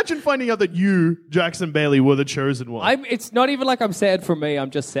 Imagine finding out that you, Jackson Bailey, were the chosen one. It's not even like I'm sad for me.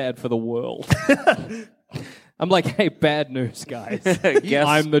 I'm just sad for the world. I'm like, hey, bad news, guys. Guess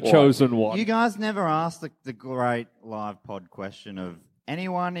I'm the what? chosen one. You guys never asked the great live pod question of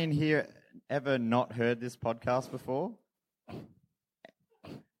anyone in here ever not heard this podcast before?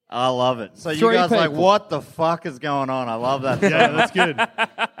 I love it. So you Three guys are like, people. what the fuck is going on? I love that. Yeah, that's good.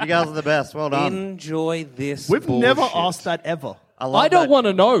 You guys are the best. Well done. Enjoy this. We've bullshit. never asked that ever. I don't want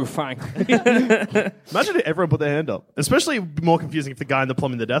to know, frankly. Imagine if everyone put their hand up. Especially more confusing if the guy in the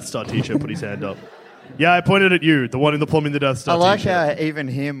Plumbing the Death Star t-shirt put his hand up. Yeah, I pointed at you, the one in the Plumbing the Death Star I like t-shirt. how even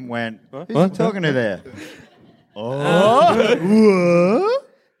him went, who's he talking to there?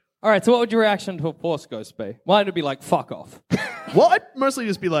 All right, so what would your reaction to a Force Ghost be? Mine would be like, fuck off. Well, I'd mostly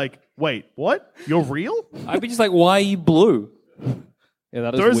just be like, wait, what? You're real? I'd be just like, why are you blue? Yeah,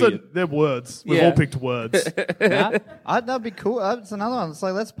 that is weird. They're words. We've Yeah. all picked words. That'd be cool. That's another one. It's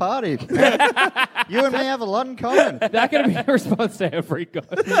like, let's party. You and me have a lot in common. That going to be a response to every ghost.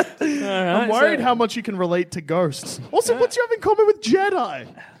 I'm worried how much you can relate to ghosts. Also, what do you have in common with Jedi?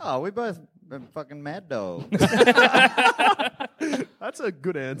 Oh, we both are fucking mad dogs. That's a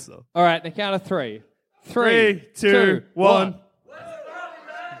good answer. All right, the count of three. 3, 2, 1.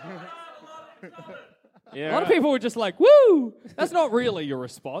 A Yeah, lot of people were just like, woo! That's not really your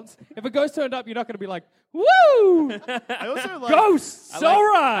response. If a ghost turned up, you're not going to be like, woo! I also like Ghosts! All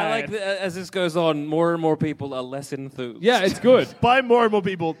right! I like that as this goes on, more and more people are less enthused. Yeah, it's good. by more and more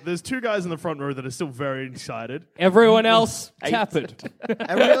people. There's 2 guys in the front row that are still very excited. Everyone else, tepid. It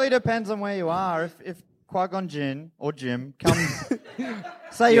really depends on where you are. If Qui-Gon Jinn or Jim comes,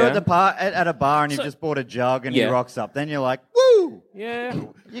 say you're Yeah. at the at a bar and you've just bought a jug and he Yeah. rocks up, then you're like, woo! Yeah.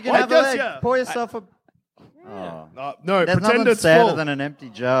 You can I have a guess, leg. yeah. Pour yourself a... No, There's pretend nothing it's sadder full. than an empty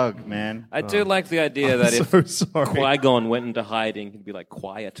jug, man. I do like the idea that if so sorry. Qui-Gon went into hiding, he'd be like,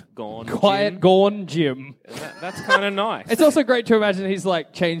 quiet, gone. Quiet, Jim." gone Jim. That's kind of nice. It's also great to imagine he's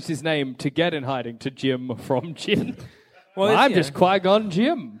like changed his name to get in hiding to Jim from Jim. Well, I'm yeah. just Qui-Gon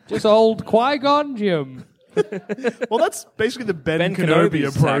Jim. Just old Qui-Gon Jim. Well, that's basically the Ben Kenobi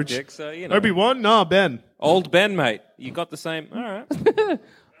Kenobi's approach. tactic, so, you know. Obi-Wan? Nah, Ben. Old Ben, mate. You got the same. All right.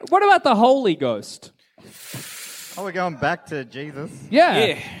 What about the Holy Ghost? Oh, we're going back to Jesus.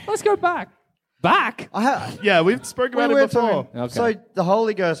 Yeah. Let's go back. Back? Yeah, we've spoken about We're it before. talking- Okay. So the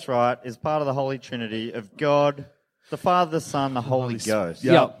Holy Ghost, right, is part of the Holy Trinity of God, the Father, the Son, the Holy Ghost.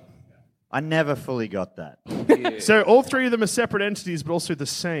 Yeah. I never fully got that. So all 3 of them are separate entities, but also the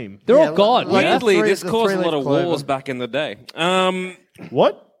same. They're Yeah, all God. like- yeah? Weirdly, three- this the caused a lot three-leaf of clover. wars back in the day.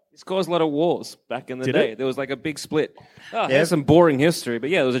 What? This caused a lot of wars back in the Did day. it? There was like a big split. Here's some boring history, but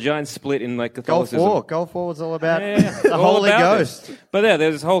yeah, there was a giant split in like Gulf Catholicism. War. Gulf War was all about Yeah, the all Holy about Ghost. it. But yeah,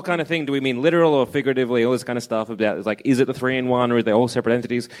 there's this whole kind of thing. Do we mean literal or figuratively? All this kind of stuff about it's like, is it the 3 in 1 or are they all separate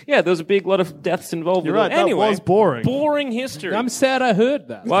entities? Yeah, there was a big lot of deaths involved. You're with right, it. that Anyway, was boring. Boring history. I'm sad I heard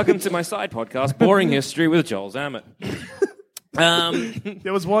that. Welcome to my side podcast, Boring History with Joel Zammett.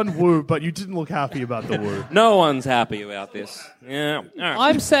 There was one woo, but you didn't look happy about the woo. No one's happy about this. Yeah. All right.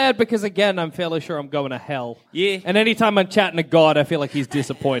 I'm sad because, again, I'm fairly sure I'm going to hell. Yeah. And anytime I'm chatting to God, I feel like he's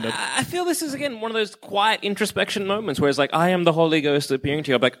disappointed. I feel this is, again, one of those quiet introspection moments where it's like, I am the Holy Ghost appearing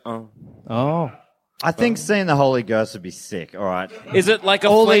to you. I'm like, oh. Oh. I think seeing the Holy Ghost would be sick, all right? Is it like a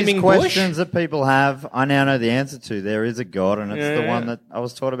All flaming these bush? questions that people have, I now know the answer to. There is a God, and it's the Yeah. one that I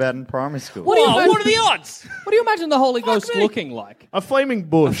was taught about in primary school. What do you Oh, imagine- what are the odds? What do you imagine the Holy Ghost me. looking like? A flaming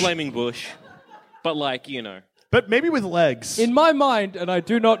bush. Flaming bush. But like, you know. But maybe with legs. In my mind, and I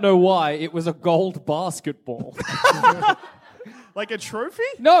do not know why, it was a gold basketball. Like a trophy?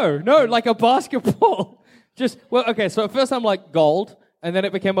 No, like a basketball. Just, well, okay, so at first I'm like gold, and then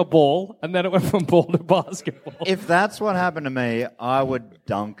it became a ball, and then it went from ball to basketball. If that's what happened to me, I would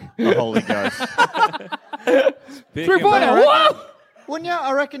dunk the Holy Ghost. Three-pointer, whoa! Wouldn't you?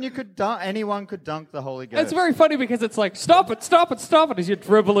 I reckon you could dunk. Anyone could dunk the Holy Ghost. It's very funny because it's like, stop it, as you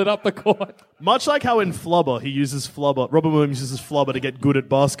dribble it up the court. Much like how in Flubber, he uses Flubber. Robin Williams uses Flubber to get good at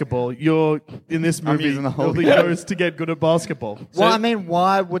basketball. You're, in this movie, using the Holy Ghost to get good at basketball. Well, I mean,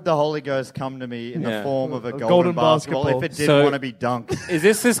 why would the Holy Ghost come to me in the Yeah. form of a golden, golden basketball, basketball. if it did So- want to be dunked? Is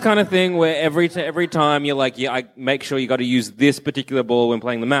this kind of thing where every time you're like, yeah, I make sure you got to use this particular ball when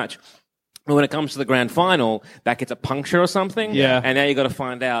playing the match? But when it comes to the grand final, that gets a puncture or something. Yeah. And now you got to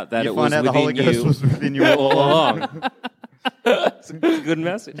find out that You it find was out the within Holy Ghost you was within you all along. It's a good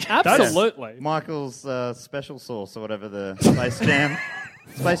message. Absolutely. Michael's special sauce or whatever the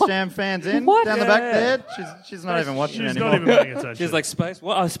Space Jam fans in What? down the back there. She's not even watching She's anymore. not even paying attention. She's like, space?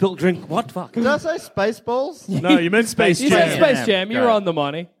 What? I spilled drink. What? Fuck. Did I say Spaceballs? no, you meant Space You Jam. said Space Jam, you're Great. on the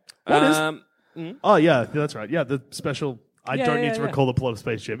money. Oh, yeah, that's right. Yeah, the special... I Yeah, don't yeah, need to yeah. recall the plot of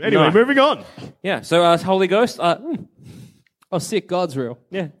Space Jam. Anyway, No. moving on. Yeah. So, Holy Ghost. Oh, sick, God's real.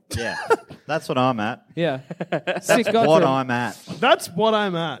 Yeah. Yeah, that's what I'm at. Yeah. Sick, That's God's what real. I'm at. That's what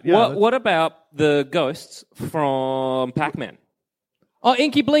I'm at. Yeah, What about the ghosts from Pac-Man? Oh,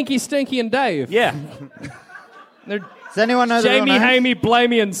 Inky, Blinky, Stinky, and Dave. Yeah. They're Does anyone know the real Jamie, names? Hamey,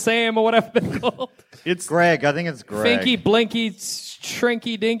 Blamey, and Sam, or whatever they're called. it's Greg. I think it's Greg. Finky, Blinky,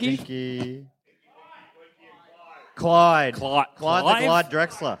 Shrinky, Dinky. Dinky. Clyde. Clive? the Clyde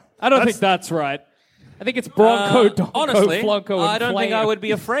Drexler. I don't think that's right. I think it's Bronco, Donko, honestly, Flunko, and I don't think Flam. I would be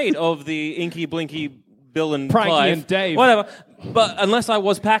afraid of the Inky Blinky Bill and Pranky Clive. and Dave. Whatever. But unless I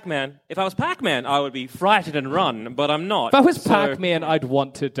was Pac-Man, if I was Pac-Man, I would be frightened and run, but I'm not. If I was So- Pac-Man, I'd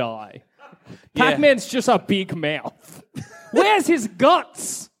want to die. Yeah. Pac-Man's just a big mouth. Where's his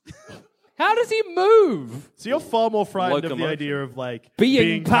guts? How does he move? So you're far more frightened of the Locomotion. idea of like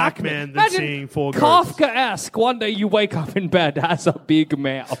Being Pac-Man than Imagine seeing four ghosts. Kafka-esque. One day you wake up in bed, has a big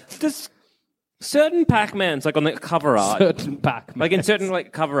mouth. Does certain Pac-Mans, like on the cover art, Certain Pac-Man. like in certain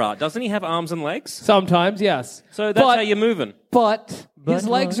like cover art, doesn't he have arms and legs? Sometimes, yes. So that's how you're moving. But his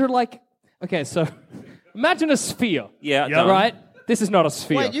legs are like... Okay, so imagine a sphere. Yeah, Yeah. done. Right? This is not a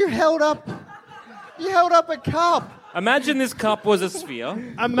sphere. Wait, you held up a cup. Imagine this cup was a sphere.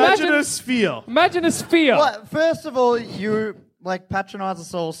 Imagine a sphere. Imagine a sphere. What? First of all, you patronize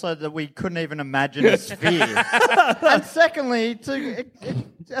us all so that we couldn't even imagine a sphere. And secondly,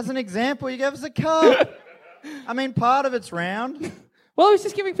 as an example, you gave us a cup. I mean, part of it's round. Well, I was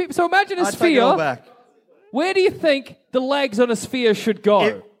just giving people... So imagine a I take it all sphere. back. Where do you think the legs on a sphere should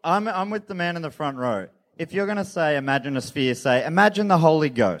go? I'm with the man in the front row. If you're going to say imagine a sphere, say imagine the Holy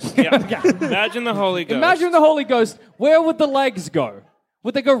Ghost. Yeah. Imagine the Holy Ghost. Imagine the Holy Ghost. Where would the legs go?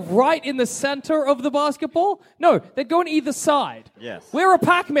 Would they go right in the center of the basketball? No, they'd go on either side. Yes. Where are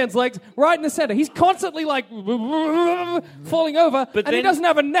Pac-Man's legs? Right in the center. He's constantly like falling over, But and he then- doesn't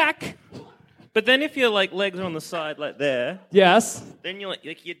have a neck. But then if your like legs are on the side like there, Yes. then you're like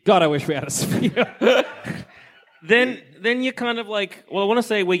you God, I wish we had a sphere. then you're kind of like, well, I want to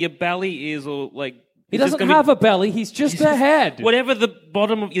say where your belly is, or like He doesn't have a belly. He's just a head. whatever the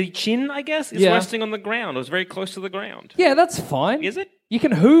bottom of your chin, I guess, is Yeah. resting on the ground. It was very close to the ground. Yeah, that's fine. Is it? You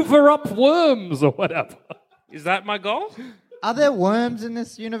can hoover up worms or whatever. Is that my goal? Are there worms in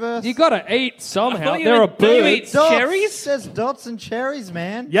this universe? You gotta eat somehow. thought you There are meant- don't you birds. eat dots. cherries? There's dots and cherries,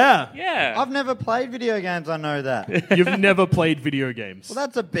 man. Yeah. Yeah. I've never played video games, I know that. You've never played video games. Well,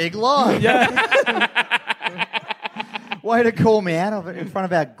 that's a big lie. Yeah. Way to call me out of it in front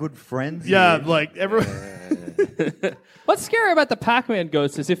of our good friends. Yeah, here. like everyone. What's scary about the Pac-Man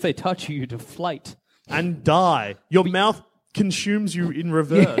ghosts is if they touch you, you deflate. And die. Your mouth consumes you in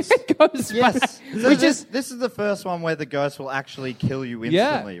reverse. It goes Yes. back. So Which this, is this is the first one where the ghost will actually kill you yeah,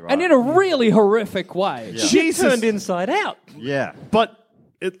 instantly, right? and in a really horrific way. Yeah. Jesus. Turned inside out. Yeah. But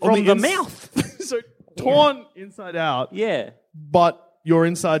on From the ins- mouth. So torn inside out, Yeah. but your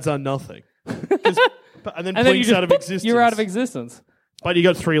insides are nothing. And then And then you blinks just, out of boop, existence. you're out of existence. But you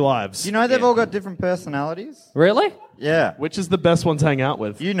got 3 lives. You know they've all got different personalities? Really? Yeah. Which is the best one to hang out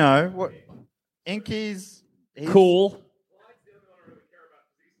with? You know. What? Inky's... he's- Cool.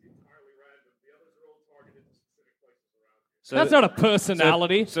 So, That's not a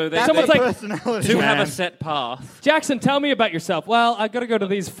personality. So they- That's Someone's a like, personality, to man. have a set path. Jackson, tell me about yourself. Well, I got to go to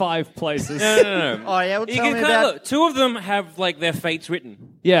these 5 places. No. Oh, yeah, well, You tell can me kind about... of look. 2 of them have like their fates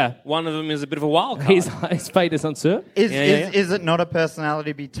written. Yeah. One of them is a bit of a wild card. His fate is uncertain. Is it not a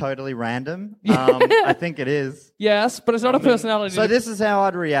personality to be totally random? I think it is. Yes, but it's not a personality. So this is how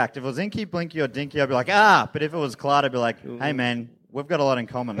I'd react. If it was Inky, Blinky, or Dinky, I'd be like, ah. But if it was Clyde, I'd be like, hey, man, we've got a lot in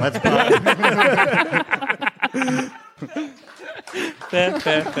common. Let's party.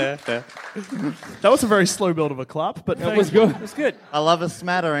 fair. That was a very slow build of a clap, but It was good. It's good. I love a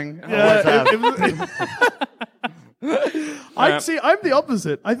smattering. Always Yeah, have. See, I'm the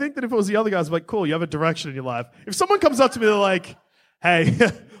opposite. I think that if it was the other guys, I'm like, cool, you have a direction in your life. If someone comes up to me, they're like, hey,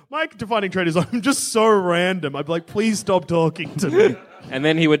 my defining trait is I'm just so random. I'd be like, please stop talking to me. And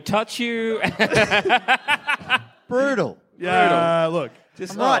then he would touch you. Brutal. Yeah, look,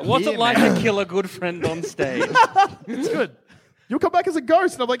 Just, right what's here, it like man. to kill a good friend on stage? it's good. You'll come back as a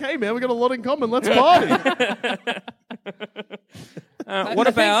ghost, and I'm like, hey, man, we got a lot in common. Let's party. What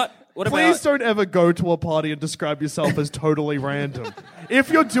about? Please don't ever go to a party and describe yourself as totally random. If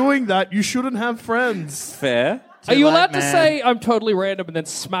you're doing that, you shouldn't have friends. Fair. Are you late, allowed to man. say I'm totally random and then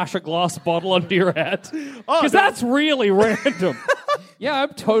smash a glass bottle onto your head? Because no. that's really random. Yeah, I'm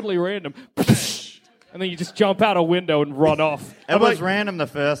totally random. And then you just jump out a window and run off. It was random the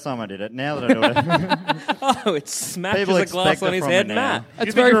first time I did it. Now that I do it, Oh, it smashes People a glass expect on it his from head, me now. Matt. It's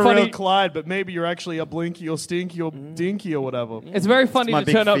you very think you're a funny. real Clyde, but maybe you're actually a Blinky or Stinky or Dinky or whatever. It's very funny my to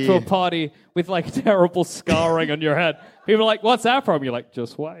big turn up to a fear. party with like terrible scarring on your head. People are like, "What's that from?" You're like,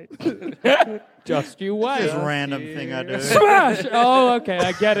 "Just wait, just you wait." this random thing I do. Smash! Oh, okay,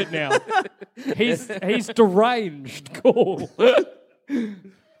 I get it now. He's deranged. Cool.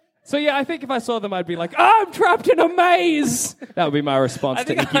 So yeah, I think if I saw them, I'd be like, "I'm trapped in a maze." That would be my response I to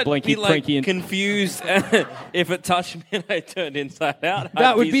think Inky, I'd Blinky, be like Prinky, and confused if it touched me and I turned inside out. That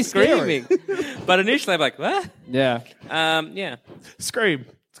I'd would be scary. screaming. But initially, I'm like, what? yeah. Yeah. Scream.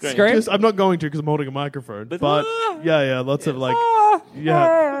 Scream? Just- I'm not going to because I'm holding a microphone. But yeah, lots of like,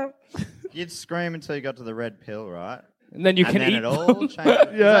 yeah. You'd scream until you got to the red pill, right? And then you And can then eat it all them. changes.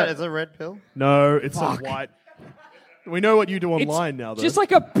 Yeah. Is it a red pill? No, it's a white. We know what you do online now, though. Just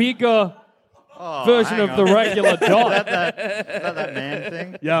like a bigger version hang of the on. regular Is dot. that man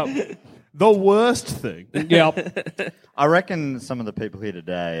thing? Yeah. The worst thing. Yep. I reckon some of the people here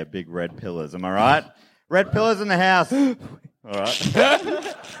today are big red pillars. Am I right? Red pillars in the house. All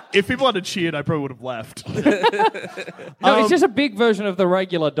right. If people hadn't cheered, I probably would have left. No, it's just a big version of the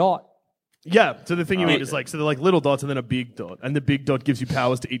regular dot. Yeah, so the thing you eat is like, so they're like little dots and then a big dot. And the big dot gives you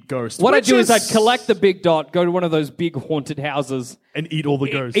powers to eat ghosts. What I which do is I collect the big dot, go to one of those big haunted houses, and eat all the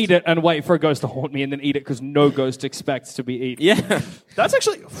ghosts. eat it, and wait for a ghost to haunt me, and then eat it because no ghost expects to be eaten. Yeah. That's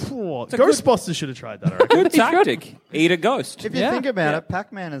actually... Ghostbusters should have tried that, I reckon. Good tactic. Eat a ghost. If you think about it,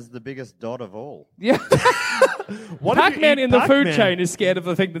 Pac-Man is the biggest dot of all. Yeah. What if you Pac-Man eat in the food Pac-Man? chain is scared of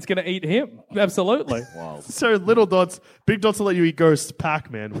the thing that's going to eat him. Absolutely. Wow. So little dots, big dots will let you eat ghosts,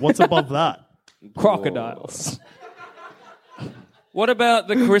 Pac-Man. What's above that? Crocodiles. What about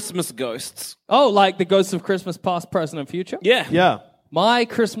the Christmas ghosts? Oh, like the ghosts of Christmas past, present, and future? Yeah. Yeah. My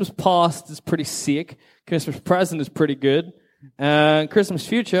Christmas past is pretty sick. Christmas present is pretty good. Christmas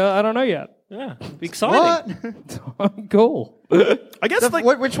future, I don't know yet. Yeah. Exciting. What? Cool. I guess like...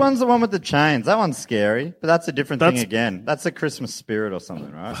 Which one's the one with the chains? That one's scary, but that's a different thing That's- again. That's a Christmas spirit or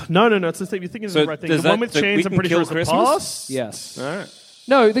something, right? No, it's the thing. You're thinking of So the right thing. does The one that- with so chains, we I'm can pretty sure kill is the Christmas? past. Yes. All right.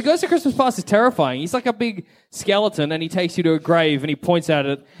 No, the Ghost of Christmas Past is terrifying. He's like a big skeleton, and he takes you to a grave, and he points at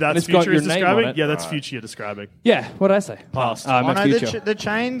it, and That's it's got future your is name describing? on it. Yeah, that's future you're describing. Yeah, what did I say? Past. I Oh, meant no, future. the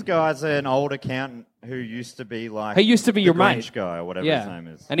chains guy's an old accountant who used to be like... He used to be the your Grinch mate. guy or whatever Yeah. his name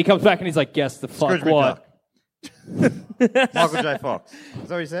is. And he comes back and he's like, guess the fuck Scrooge what? McDuck. Michael J. Fox. Is that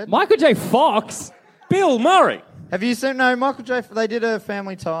what he said? Michael J. Fox? Bill Murray. Have you seen... No, Michael J. They did a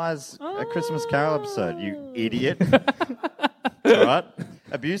Family Ties a Christmas Carol episode, you idiot. It's all right.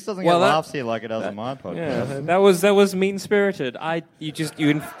 Abuse doesn't Well, get that- laughs here like it does on my podcast. Yeah, that was mean spirited. You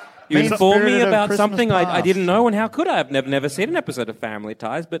informed me Mean-spirited of about Christmas something I past. didn't know, and how could I? I've never seen an episode of Family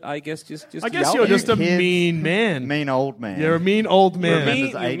Ties, but I guess just I guess yell you're at just me. a Kids. mean man. Mean old man. You're a mean old man. Remember-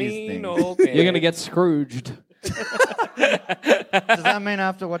 mean, those 80s mean things. old man. You're going to get Scrooged. Does that mean I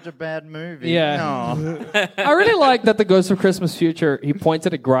have to watch a bad movie? Yeah. No. I really like that the Ghost of Christmas Future, he points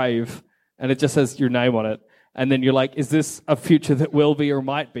at a grave, and it just says your name on it. And then you're like, is this a future that will be or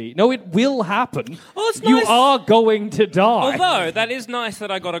might be? No, it will happen. Oh, it's You nice. are going to die. Although that is nice that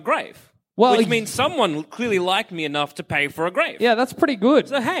I got a grave. Well, which means someone clearly liked me enough to pay for a grave. yeah, that's pretty good.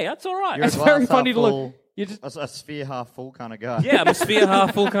 So hey, that's all right. You're a It's very glass funny half to look. full- You just, a sphere half full kind of guy. Yeah, I'm a sphere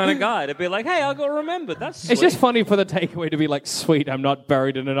half full kind of guy. To be like, hey, I got remembered. That's sweet. it's just funny for the takeaway to be like, sweet, I'm not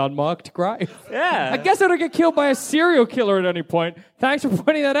buried in an unmarked grave. Yeah. I guess I don't get killed by a serial killer at any point. Thanks for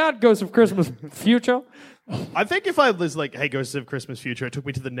pointing that out, Ghost of Christmas Future. I think if I was like, hey, Ghosts of Christmas Future, it took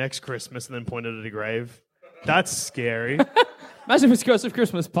me to the next Christmas and then pointed at a grave. That's scary. Imagine if it's Ghost of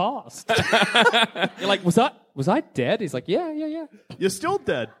Christmas Past. You're like, was I dead? He's like, yeah. You're still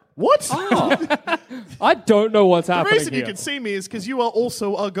dead. What? I don't know what's The happening reason you here. can see me is because you are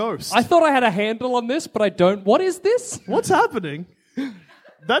also a ghost. I thought I had a handle on this, but I don't. What is this? What's happening?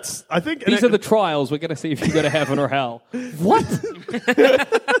 That's, I think... These are the trials. We're going to see if you go to heaven or hell. What?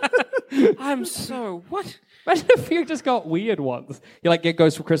 I'm so what? Imagine if you just got weird ones. You like get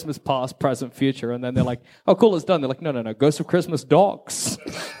Ghost of Christmas Past, Present, Future, and then they're like, oh, cool, it's done. They're like, no, Ghost of Christmas Dogs.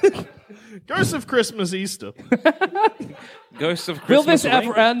 Ghosts of Christmas Easter. Ghosts of Christmas. Will this Rain?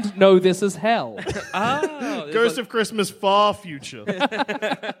 ever end? No, this is hell. Oh, Ghost of Christmas Far Future.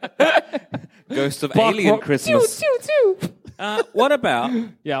 Ghost of Buck Alien Rock- Christmas. Choo, choo, choo. What about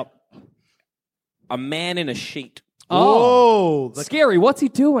Yeah. a man in a sheet? Oh, Oh. scary. What's he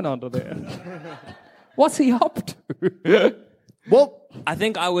doing under there? What's he up to? Well, I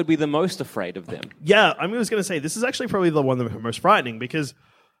think I would be the most afraid of them. yeah, I was going to say, this is actually probably the one that's most frightening because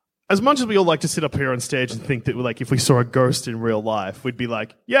as much as we all like to sit up here on stage and think that like if we saw a ghost in real life, we'd be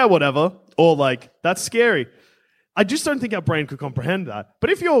like, yeah, whatever. Or like, that's scary. I just don't think our brain could comprehend that. But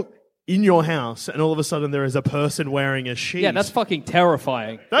if you're in your house and all of a sudden there is a person wearing a sheet. Yeah, that's fucking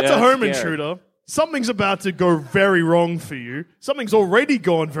terrifying. That's Yeah, a home that's scary. intruder. Something's about to go very wrong for you. Something's already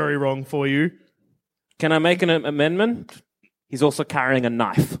gone very wrong for you. Can I make an amendment? He's also carrying a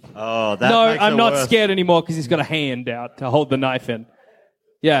knife. Oh, that No, makes I'm it not worse. scared anymore because he's got a hand out to hold the knife in.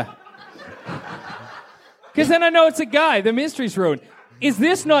 Yeah. Because then I know it's a guy. The mystery's ruined. Is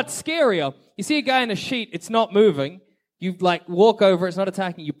this not scarier? You see a guy in a sheet, it's not moving. You like walk over, it's not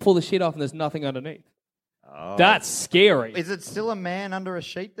attacking. You pull the sheet off and there's nothing underneath. Oh. That's scary. Is it still a man under a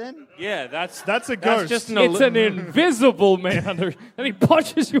sheet then? Yeah, that's a ghost. just It's an invisible man under, and he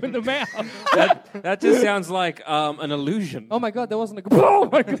punches you in the mouth. that just sounds like an illusion. Oh my God, there wasn't a... Oh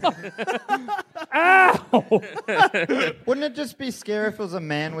my God. Ow! Wouldn't it just be scary if it was a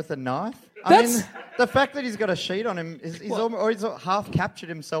man with a knife? I mean, the fact that he's got a sheet on him, he's half captured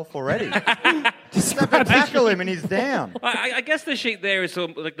himself already. Just have to tackle him and he's down. I guess the sheet there is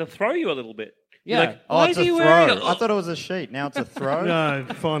sort of like to throw you a little bit. Yeah. You're like, Oh, why it's is a he throw. wearing I thought it was a sheet. Now it's a throw. No,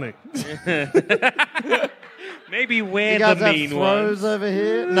 funny. Maybe wear You guys the have mean throws one. over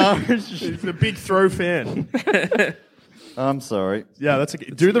here? No. He's a big throw fan. I'm sorry. Yeah, that's okay.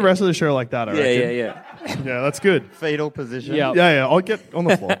 Do the rest of the show like that, I reckon. Yeah. Yeah, that's good. Fetal position. Yeah. Yeah, I'll get on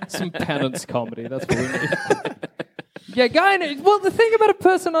the floor. Some penance comedy. That's what we need. Yeah, well, the thing about a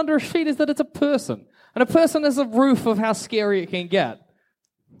person under a sheet is that it's a person. And a person is a roof of how scary it can get.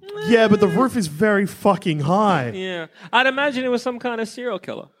 Yeah, but the roof is very fucking high. Yeah. I'd imagine it was some kind of serial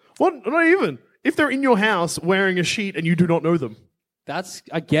killer. What? Not even. If they're in your house wearing a sheet and you do not know them. That's,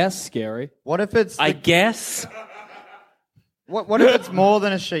 I guess, scary. What if it's... I guess. What if it's more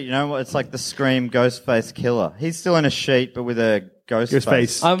than a sheet? You know, it's like the Scream Ghostface killer. He's still in a sheet, but with a ghost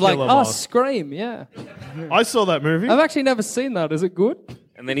face. I'm like, Killer oh, mask. Scream, yeah. I saw that movie. I've actually never seen that. Is it good?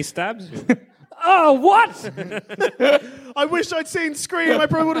 And then he stabs you. Oh, what? I wish I'd seen Scream. I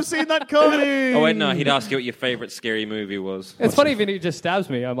probably would have seen that coming. Oh, wait, no. He'd ask you what your favorite scary movie was. It's funny when he just stabs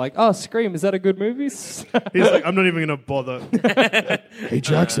me. I'm like, oh, Scream, is that a good movie? He's like, I'm not even going to bother. Hey,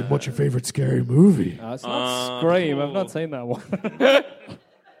 Jackson, what's your favorite scary movie? It's not Scream. I've not seen that one.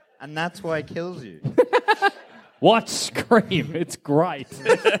 And that's why he kills you. Watch Scream. It's great.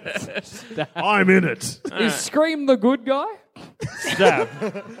 I'm in it. Is Scream the good guy? Stab.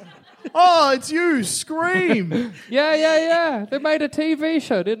 Oh, it's you, Scream. Yeah. They made a TV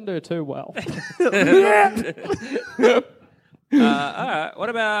show. Didn't do too well. All right. What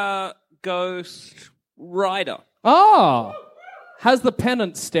about Ghost Rider? Oh, has the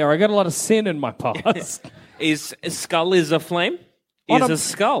penance stare. I got a lot of sin in my past. Is skull is a flame? On Is a- a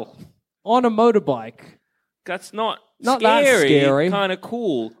skull? On a motorbike. That's not Not that scary. Kind of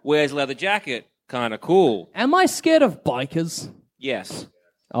cool. Wears leather jacket. Kind of cool. Am I scared of bikers? Yes.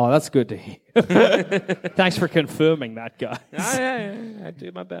 Oh, that's good to hear. Thanks for confirming that, guys. I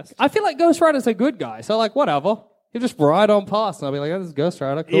do my best. I feel like Ghost Rider's a good guy, so like whatever. He'll just ride on past, and I'll be like, oh, this is Ghost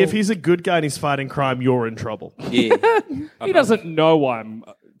Rider, cool. If he's a good guy and he's fighting crime, you're in trouble. Yeah. He doesn't know I'm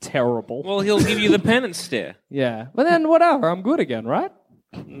terrible. Well, he'll give you the penance stare. Yeah. But then whatever, I'm good again, right?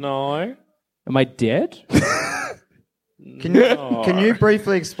 No. Am I dead? Can you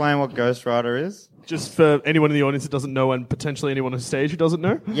briefly explain what Ghost Rider is? Just for anyone in the audience that doesn't know and potentially anyone on stage who doesn't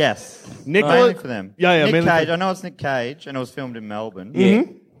know. Yes. Nicola- Mainly for them. Yeah, Nick mainly Cage. for- I know it's Nick Cage, and it was filmed in Melbourne. Yeah.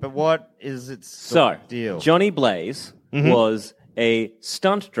 But what is its So, deal? Johnny Blaze was a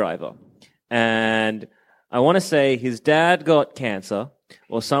stunt driver. And I want to say his dad got cancer,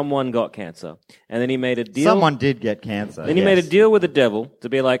 or someone got cancer. And then he made a deal. Someone did get cancer. Then he made a deal with the devil to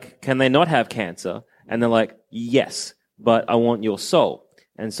be like, can they not have cancer? And they're like, yes, but I want your soul.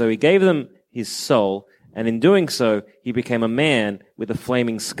 And so he gave them his soul. And in doing so, he became a man with a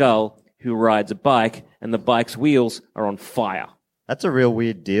flaming skull who rides a bike, and the bike's wheels are on fire. That's a real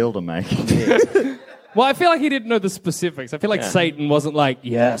weird deal to make. Well, I feel like he didn't know the specifics. I feel like Satan wasn't like,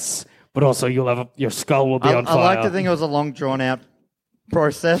 yes, but also your skull will be on I fire. like to think it was a long, drawn-out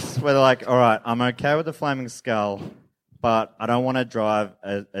process where they're like, all right, I'm okay with the flaming skull, but I don't want to drive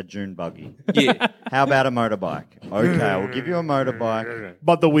a dune buggy. Yeah. How about a motorbike? Okay, I will give you a motorbike.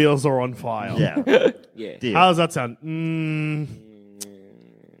 But the wheels are on fire. Yeah. Yeah. Deal. How does that sound?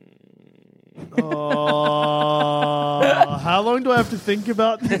 How long do I have to think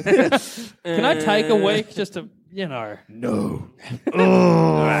about this? Can I take a week just to, No.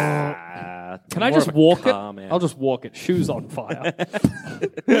 Can I just walk it? I'll just walk it. Shoes on fire.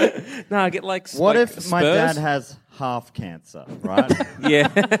 No, get like What like if my Spurs? dad has half cancer, right?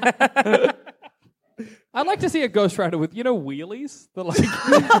 Yeah. I'd like to see a Ghost Rider with, wheelies? The like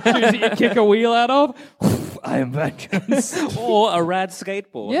shoes that you kick a wheel out of. I am vengeance. Or a rad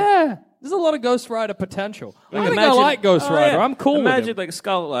skateboard. Yeah. There's a lot of Ghost Rider potential. I think I Imagine- like Ghost Oh, Rider. yeah. I'm cool with Imagine him. like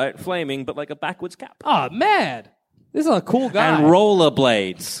skull light flaming, but like a backwards cap. Oh, mad. This is a cool guy. And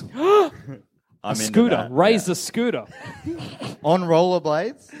rollerblades. I'm into Scooter. that, Raise yeah. the scooter. On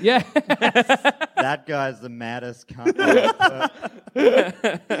rollerblades? Yeah. That guy's the maddest cunt.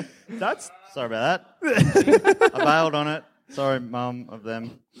 That's Sorry about that. I bailed on it. Sorry, mum of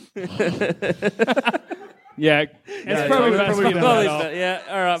them. Yeah. It's probably best probably to better. that off. Yeah,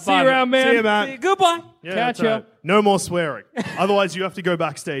 all right. See you around, man. See you, man. Goodbye. Yeah, Catch that's ya. right. No more swearing. Otherwise, you have to go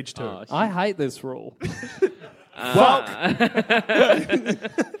backstage too. I hate this rule. Okay,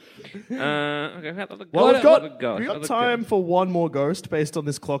 Well, we've Go. got time for one more ghost based on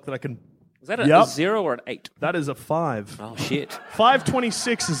this clock that I can Was that a Yep. 0 or an 8? That is a 5. Oh, shit.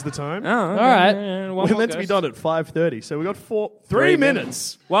 5:26 is the time. Oh, okay. All right. One We're more meant to be ghost. done at 5:30, so we got 3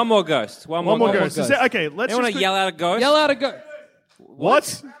 minutes. One more ghost. One more ghost. ghost. Okay, let's You want just to yell out a ghost? Yell out a go.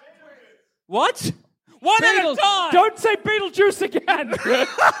 What? What? One at a Beatles. time! Don't say Beetlejuice again.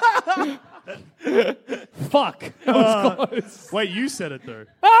 Fuck. That was close. Wait, you said it though.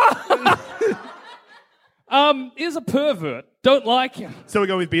 Is a pervert. Don't like him. So we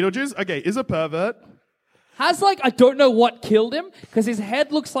go with Beetlejuice. Okay, is a pervert. Has I don't know what killed him because his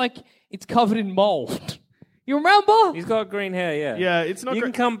head looks like it's covered in mold. You remember? He's got green hair, yeah. Yeah, it's not You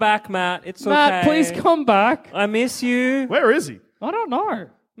great. can come back, Matt. It's Matt, okay. please come back. I miss you. Where is he? I don't know.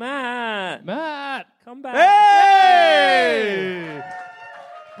 Matt. Matt. Come back. Hey!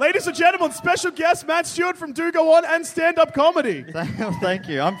 Ladies and gentlemen, special guest Matt Stewart from Do Go On and stand-up comedy. Thank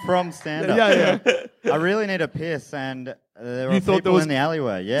you. I'm from stand-up. Yeah. I really need a piss, and there You are thought people there was- in the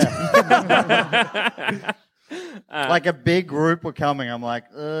alleyway. Yeah. Like a big group were coming. I'm like,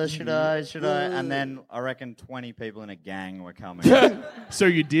 should I? And then I reckon 20 people in a gang were coming. So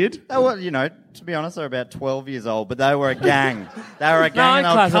you did? They were, to be honest, they were about 12 years old, but they were a gang. They were a No, gang, I and they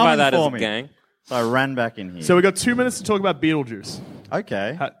were classify coming that as for a me. gang. So I ran back in here. So we got 2 minutes to talk about Beetlejuice.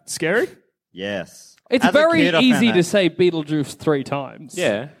 Okay. Scary? Yes. It's As a very kid, I easy found to that- say Beetlejuice 3 times.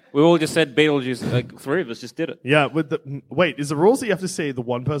 Yeah. We all just said Beetlejuice. Like, 3 of us just did it. Yeah. Wait, is the rules that you have to say the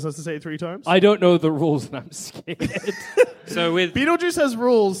one person has to say it 3 times? I don't know the rules and I'm scared. So with Beetlejuice has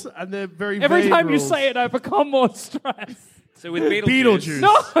rules, and they're very Every vague time rules. you say it, I become more stressed. Beetlejuice.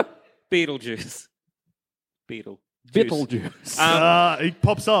 No! Beetlejuice. Beetlejuice. He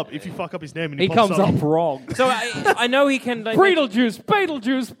pops up if you fuck up his name, and He pops comes up wrong. So I know he can. Like, Beetlejuice,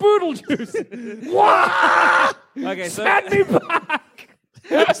 Beetlejuice, Boodlejuice. okay, so Send me back.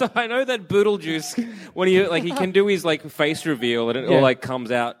 so I know that Boodlejuice when he can do his like face reveal and it all like comes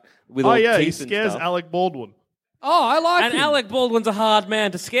out with all Oh yeah, teeth he and scares stuff. Alec Baldwin. Oh, I like And him. Alec Baldwin's a hard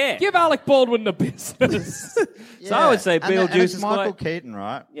man to scare. Give Alec Baldwin the business. So I would say And Beetlejuice it's is Michael quite- Keaton,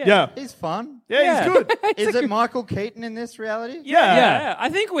 right? Yeah. He's fun. Yeah, he's good. Is it Michael Keaton in this reality? Yeah. Yeah, I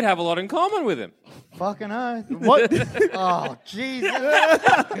think we'd have a lot in common with him. Fucking oath. What? Oh, Jesus. Matt,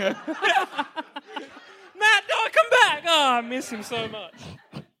 no, come back! Oh, I miss him so much.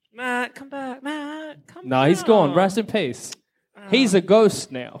 Matt, come back. Matt, come back. No, he's gone. Rest in peace. He's a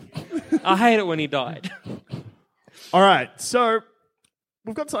ghost now. I hate it when he died. All right, so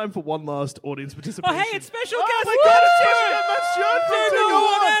we've got time for one last audience participation. Oh, hey, it's special Oh guest. my God, it's Woo! special guest Matt Stewart from Do Go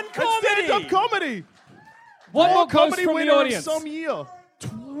On and stand-up comedy. One more ghost comedy from the winner audience. of some year.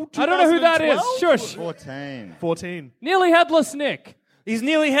 I don't know who that is. 2012? Shush. 14. 14. Nearly headless Nick. He's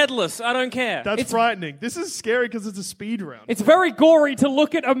nearly headless. I don't care. That's frightening. This is scary because it's a speed round. It's very gory to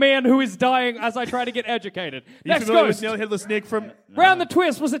look at a man who is dying as I try to get educated. You Next familiar ghost. with Neil Headless Nick from... Round the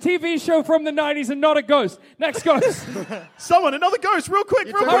Twist was a TV show from the 90s and not a ghost. Next ghost. Someone, another ghost, real quick,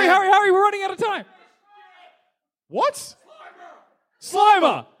 real quick. Hurry, we're running out of time. What?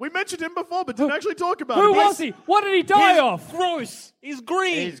 Slimer. We mentioned him before, but didn't actually talk about Who him. was he? What did he die of? Gross. He's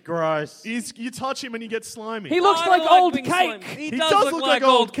green. He's gross. You touch him and you get slimy. He looks I like like old being cake. slimy. He does look like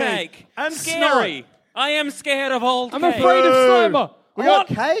old cake. And scary. I am scared of old I'm cake. afraid of Slimer. We got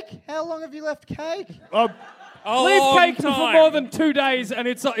cake? How long have you left cake? A Leave long cake for time. more than 2 days and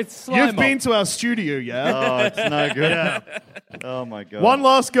it's Slimer. You've been to our studio, yeah? Oh, it's no good. Oh, my God. One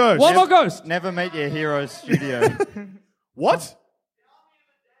last ghost. One more ghost. Never meet your hero's studio. What?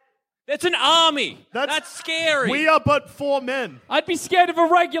 It's an army. That's- That's scary. We are but 4 men. I'd be scared of a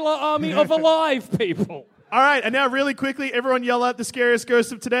regular army of alive people. All right, and now really quickly, everyone yell out the scariest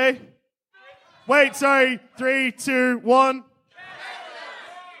ghost of today. Wait, sorry. 3, 2, 1.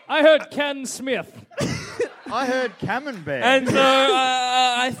 I heard Ken Smith. I heard Camembert. And so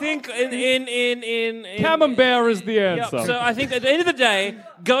I think in Camembert is the Yep, answer. so I think at the end of the day,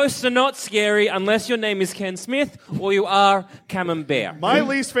 ghosts are not scary unless your name is Ken Smith or you are Camembert. My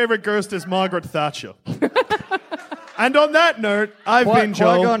least favorite ghost is Margaret Thatcher. And on that note, I've been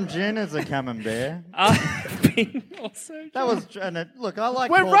Joel. Qui-Gon Jinn is a Camembert. I've been also That was... Look, I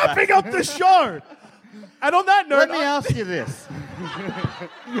like We're callbacks. wrapping up the show. And on that note, Let me ask you this.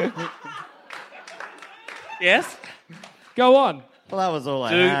 yes. Go on. Well, that was all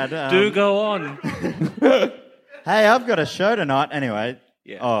I had. Do go on. Hey, I've got a show tonight. Anyway.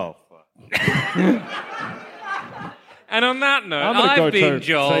 Yeah. Oh, fuck. And on that note, I'm gonna go I've been too.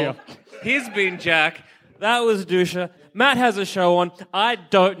 See ya. Joel. He's been Jack. That was Dusha. Matt has a show on. I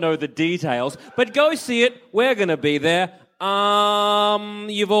don't know the details, but go see it. We're going to be there.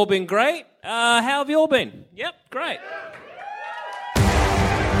 You've all been great. How have you all been? Yep, great.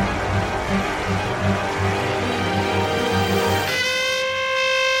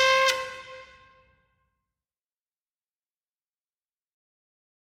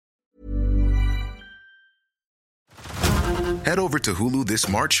 Head over to Hulu this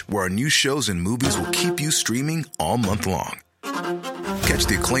March, where our new shows and movies will keep you streaming all month long. Catch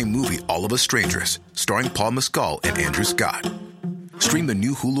the acclaimed movie All of Us Strangers, starring Paul Mescal and Andrew Scott. Stream the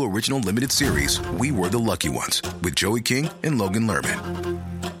new Hulu original limited series We Were the Lucky Ones with Joey King and Logan Lerman.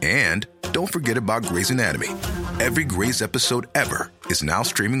 And don't forget about Grey's Anatomy. Every Grey's episode ever is now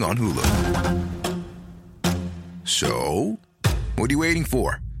streaming on Hulu. So, what are you waiting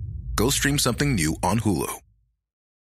for? Go stream something new on Hulu.